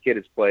Rodriguez kid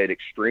has played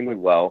extremely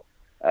well.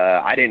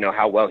 I didn't know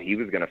how well he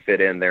was going to fit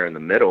in there in the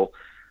middle.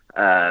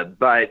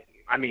 But,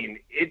 I mean,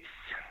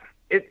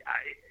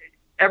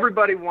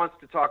 everybody wants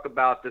to talk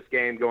about this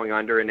game going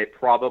under, and it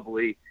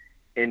probably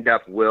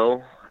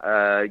will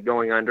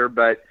going under.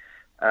 But,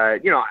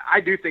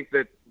 I do think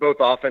that both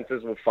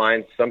offenses will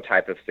find some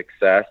type of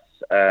success.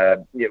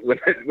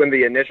 When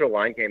the initial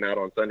line came out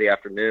on Sunday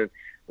afternoon,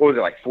 what was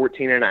it, like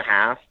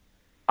 14.5?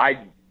 I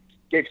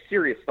gave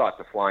serious thought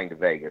to flying to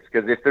Vegas,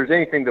 because if there's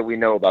anything that we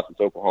know about this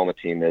Oklahoma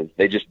team is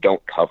they just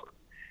don't cover.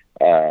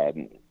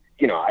 I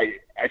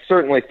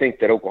certainly think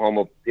that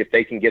Oklahoma, if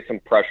they can get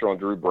some pressure on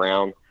Drew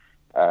Brown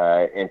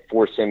and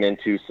force him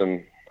into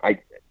some,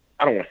 I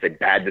don't want to say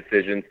bad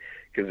decisions,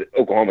 because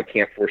Oklahoma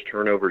can't force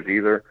turnovers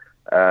either.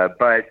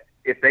 But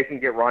if they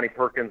can get Ronnie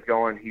Perkins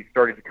going, he's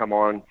started to come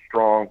on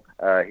strong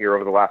here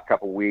over the last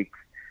couple of weeks.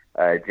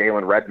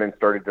 Jalen Redmond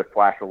started to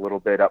flash a little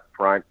bit up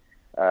front.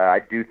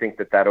 I do think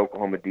that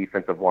Oklahoma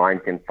defensive line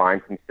can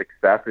find some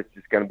success. It's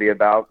just going to be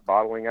about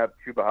bottling up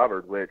Chuba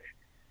Hubbard, which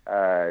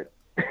I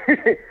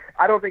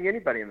don't think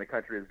anybody in the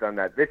country has done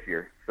that this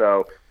year.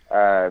 So,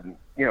 I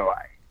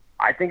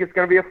think it's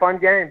going to be a fun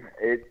game.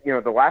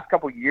 The last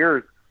couple of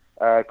years,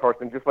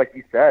 Carson, just like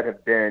you said,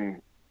 have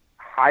been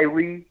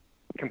highly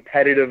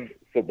competitive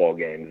football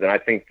games. And I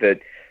think that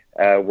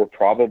we're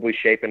probably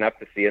shaping up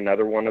to see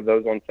another one of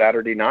those on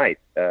Saturday night.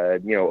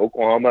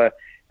 Oklahoma,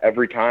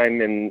 every time,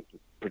 and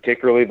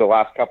particularly the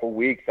last couple of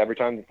weeks, every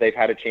time that they've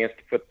had a chance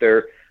to put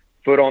their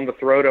foot on the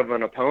throat of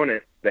an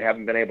opponent, they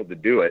haven't been able to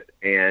do it.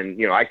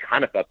 And, I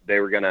kind of thought that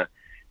they were going to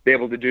be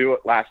able to do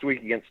it last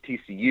week against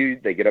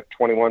TCU. They get up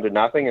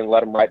 21-0 and let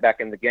them right back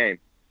in the game.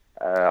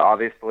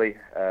 Obviously,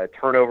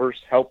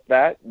 turnovers help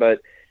that, but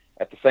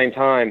at the same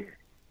time,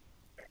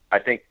 I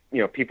think,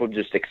 people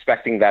just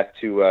expecting that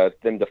to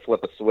them to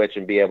flip a switch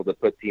and be able to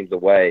put teams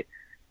away.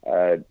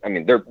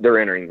 They're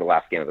entering the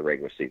last game of the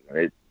regular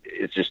season.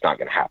 It's just not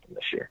going to happen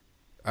this year.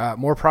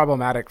 More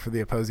problematic for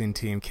the opposing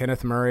team,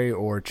 Kenneth Murray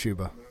or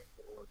Chuba?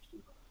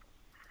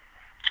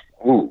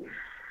 Ooh,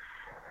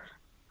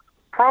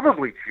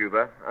 probably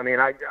Chuba.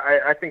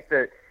 I think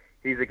that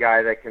he's a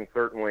guy that can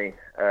certainly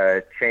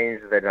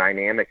change the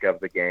dynamic of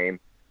the game.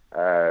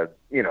 In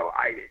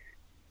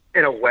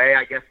a way,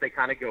 I guess they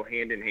kind of go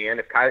hand in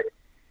hand.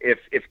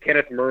 If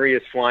Kenneth Murray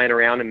is flying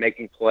around and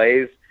making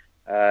plays,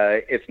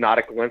 it's not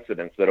a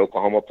coincidence that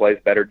Oklahoma plays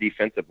better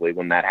defensively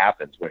when that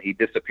happens. When he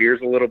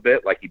disappears a little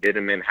bit, like he did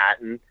in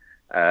Manhattan,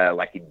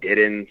 like he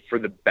did for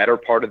the better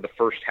part of the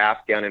first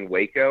half down in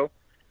Waco,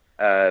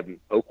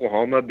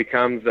 Oklahoma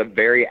becomes a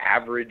very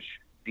average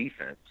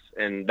defense.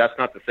 And that's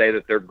not to say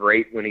that they're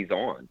great when he's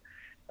on.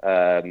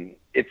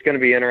 It's going to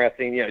be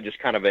interesting, just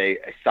kind of a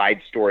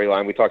side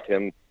storyline. We talked to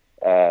him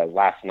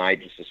last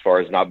night, just as far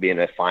as not being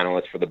a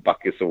finalist for the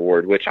Butkus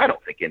Award, which I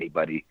don't think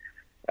anybody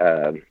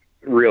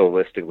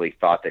realistically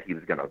thought that he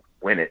was going to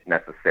win it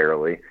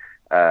necessarily.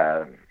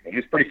 He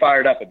was pretty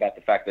fired up about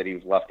the fact that he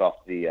was left off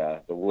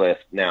the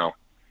list. Now,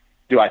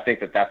 do I think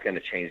that that's going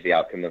to change the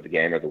outcome of the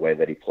game or the way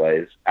that he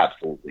plays?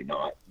 Absolutely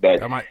not. But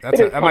that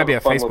might be a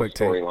Facebook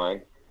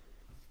storyline.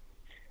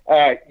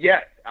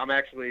 Yeah, I'm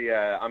actually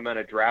I'm going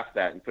to draft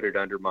that and put it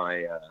under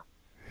my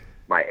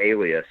my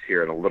alias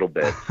here in a little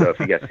bit. So if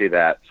you guys see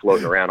that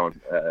floating around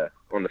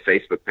on the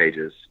Facebook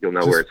pages, you'll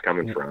know where it's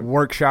coming from.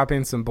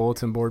 Workshopping some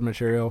bulletin board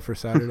material for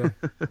Saturday.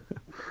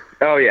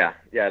 Oh yeah.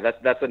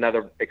 That's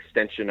another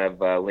extension of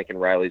Lincoln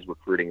Riley's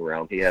recruiting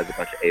realm. He has a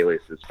bunch of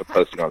aliases for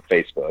posting on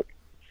Facebook.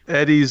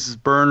 Eddie's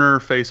burner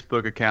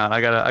Facebook account. I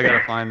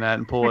gotta find that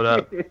and pull it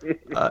up.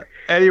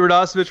 Eddie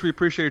Radosevich, we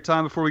appreciate your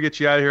time. Before we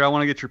get you out of here, I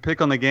want to get your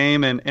pick on the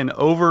game and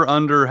over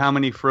under how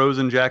many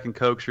frozen Jack and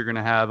Cokes you're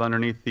gonna have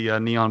underneath the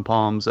neon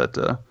palms at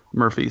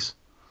Murphy's.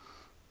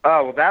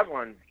 Oh well, that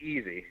one's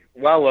easy.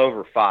 Well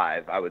over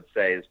 5, I would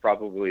say, is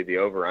probably the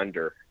over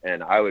under,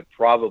 and I would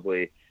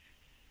probably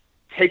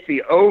take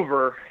the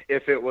over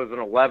if it was an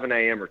 11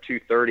 a.m. or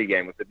 2:30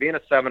 game. With it being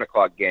a 7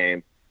 o'clock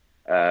game,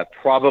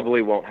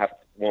 probably won't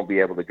be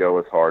able to go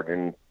as hard,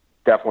 and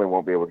definitely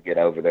won't be able to get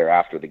over there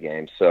after the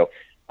game. So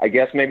I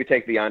guess maybe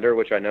take the under,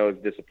 which I know is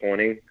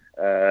disappointing.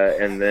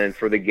 And then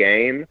for the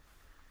game,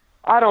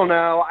 I don't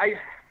know.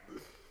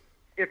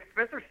 If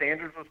Spencer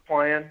Sanders was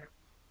playing,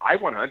 I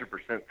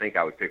 100% think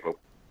I would pick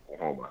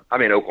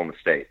Oklahoma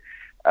State.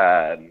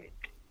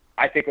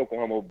 I think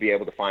Oklahoma will be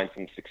able to find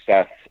some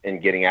success in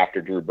getting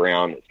after Drew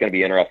Brown. It's going to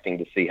be interesting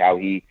to see how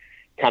he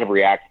kind of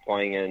reacts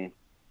playing in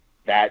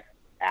that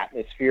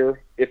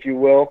atmosphere, if you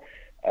will.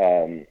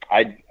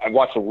 I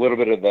watched a little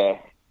bit of the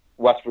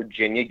West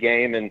Virginia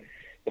game, and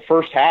the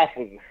first half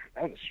was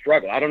a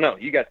struggle. I don't know.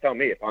 You guys tell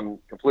me if I'm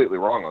completely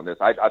wrong on this.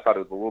 I thought it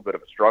was a little bit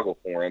of a struggle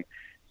for him.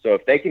 So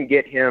if they can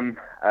get him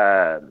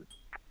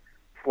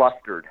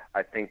flustered,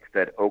 I think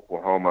that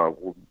Oklahoma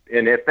will.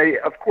 And if they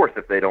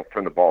don't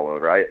turn the ball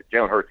over,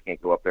 Jalen Hurts can't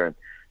go up there and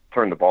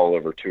turn the ball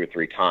over 2 or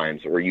 3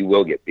 times, or you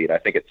will get beat. I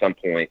think at some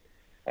point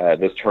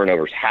those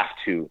turnovers have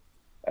to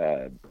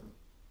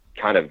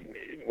kind of.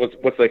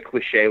 What's the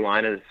cliche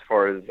line as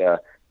far as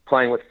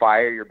playing with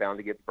fire? You're bound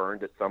to get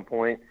burned at some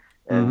point,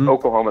 and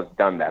Oklahoma's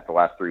done that the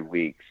last 3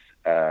 weeks.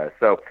 And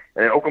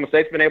then Oklahoma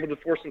State's been able to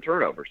force some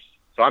turnovers.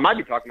 So I might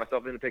be talking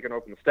myself into picking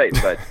Oklahoma State,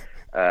 but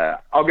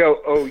I'll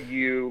go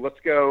OU. Let's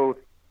go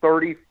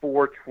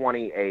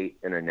 34-28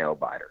 in a nail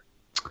biter.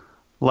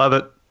 Love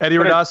it, Eddie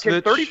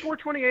Radosevich. Can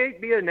 34-28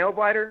 be a nail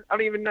biter? I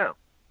don't even know.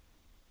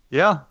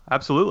 Yeah,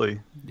 absolutely.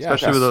 Yeah,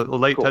 especially with a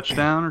late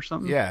touchdown or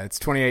something. Yeah, it's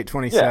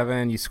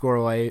 28-27. You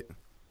score late.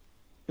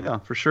 Yeah,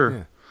 for sure.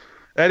 Yeah.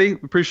 Eddie,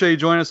 we appreciate you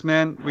joining us,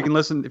 man. We can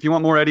listen if you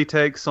want more Eddie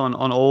takes on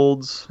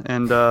Olds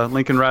and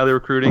Lincoln Riley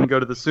recruiting. Go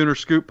to the Sooner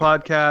Scoop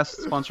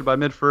podcast, sponsored by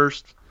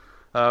MidFirst.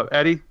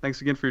 Eddie,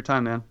 thanks again for your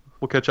time, man.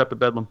 We'll catch up at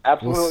Bedlam.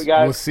 Absolutely,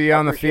 guys. We'll see you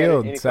on the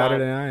field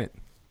Saturday night.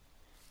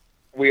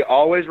 We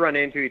always run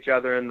into each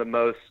other in the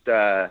most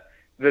the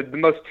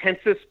most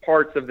tensest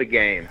parts of the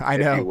game. I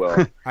know. If you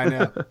will. I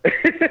know.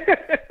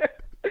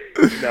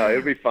 No,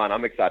 it'll be fun.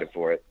 I'm excited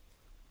for it.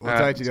 We'll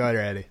talk to you later,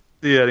 Eddie.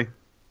 See you, Eddie.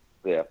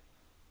 Yeah.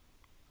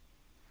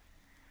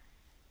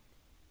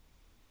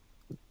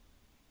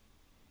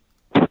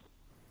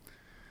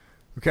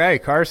 Okay,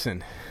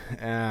 Carson.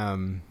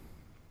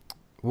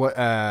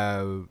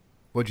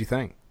 What'd you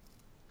think?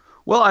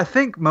 Well, I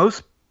think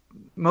most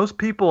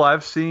people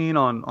I've seen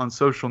on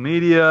social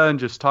media and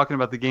just talking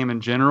about the game in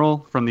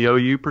general from the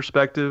OU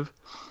perspective,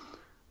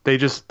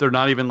 they're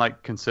not even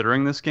like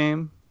considering this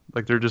game.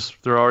 Like they're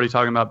already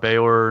talking about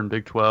Baylor and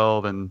Big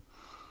 12, and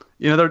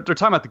they're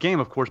talking about the game,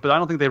 of course, but I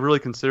don't think they've really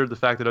considered the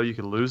fact that OU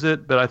could lose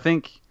it. But I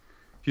think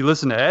if you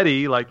listen to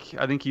Eddie, I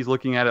think he's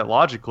looking at it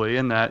logically,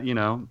 in that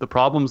the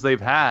problems they've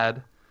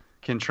had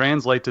can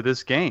translate to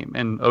this game.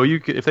 And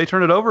OU, if they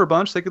turn it over a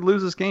bunch, they could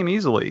lose this game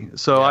easily.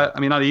 So, yeah. I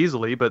mean, not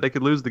easily, but they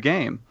could lose the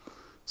game.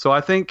 So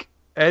I think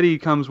Eddie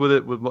comes with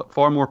it with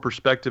far more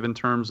perspective in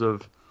terms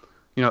of,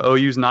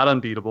 OU's not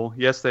unbeatable.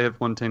 Yes, they have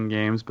won 10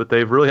 games, but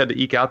they've really had to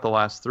eke out the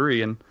last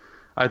 3. And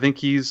I think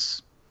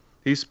he's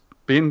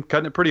been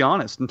cutting it pretty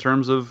honest in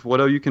terms of what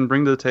OU can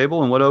bring to the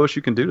table and what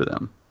OSU can do to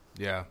them.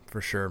 Yeah,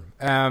 for sure.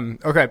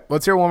 Okay,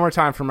 let's hear one more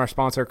time from our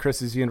sponsor,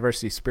 Chris's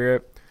University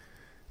Spirit.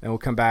 And we'll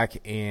come back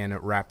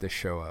and wrap this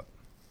show up.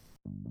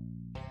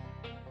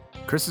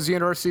 Chris's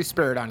University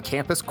Spirit on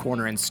Campus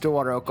Corner in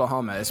Stillwater,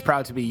 Oklahoma is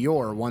proud to be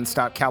your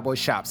one-stop cowboy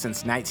shop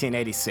since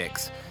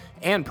 1986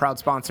 and proud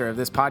sponsor of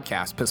this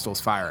podcast,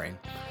 Pistols Firing.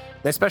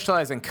 They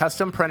specialize in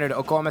custom-printed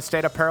Oklahoma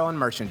State apparel and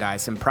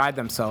merchandise and pride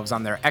themselves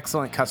on their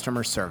excellent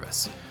customer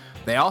service.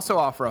 They also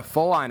offer a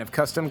full line of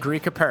custom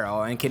Greek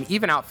apparel and can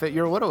even outfit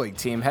your Little League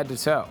team head to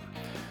toe.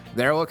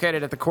 They're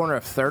located at the corner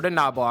of 3rd and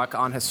Knobloch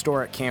on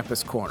historic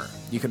Campus Corner.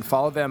 You can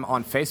follow them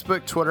on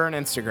Facebook, Twitter, and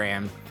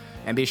Instagram,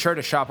 and be sure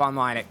to shop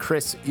online at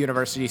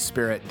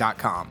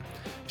chrisuniversityspirit.com.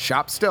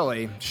 Shop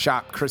Stilly,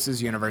 shop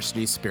Chris's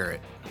University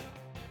Spirit.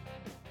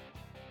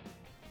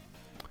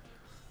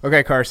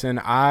 Okay, Carson,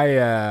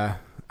 I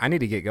need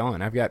to get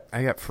going. I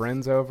got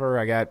friends over.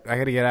 I got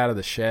to get out of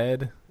the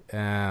shed.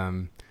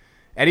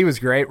 Eddie was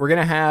great. We're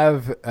gonna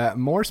have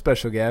more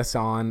special guests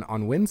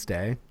on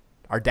Wednesday.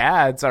 Our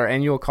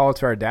annual call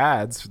to our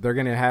dads. They're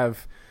gonna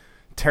have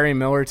Terry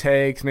Miller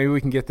takes. Maybe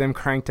we can get them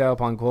cranked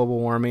up on global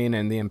warming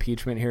and the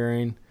impeachment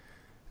hearing.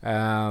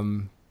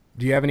 Do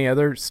you have any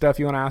other stuff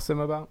you want to ask them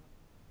about?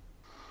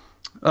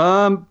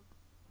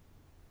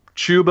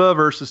 Chuba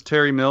versus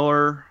Terry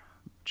Miller.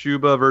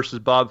 Chuba versus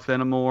Bob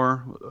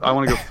Fenimore. I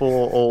want to go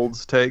full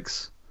Olds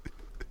takes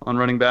on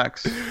running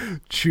backs.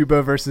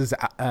 Chuba versus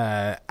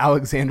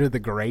Alexander the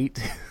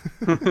Great.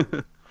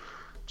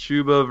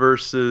 Chuba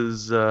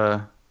versus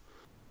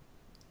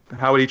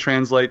how would he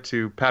translate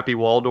to Pappy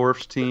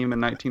Waldorf's team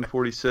in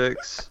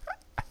 1946?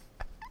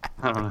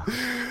 I don't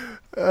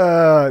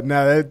know.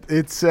 No,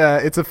 it's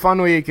a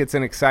fun week. It's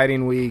an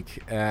exciting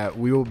week.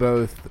 We will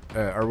both,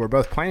 we're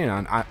both planning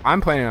on.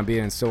 I'm planning on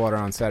being in Stillwater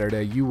on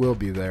Saturday. You will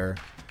be there.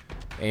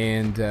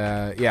 And,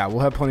 we'll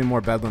have plenty more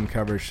Bedlam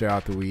coverage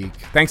throughout the week.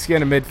 Thanks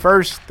again to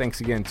Mid-First.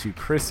 Thanks again to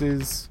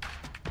Chris's.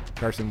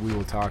 Carson, we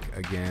will talk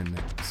again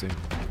soon.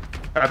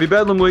 Happy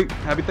Bedlam week.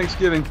 Happy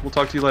Thanksgiving. We'll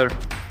talk to you later.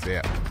 See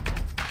ya.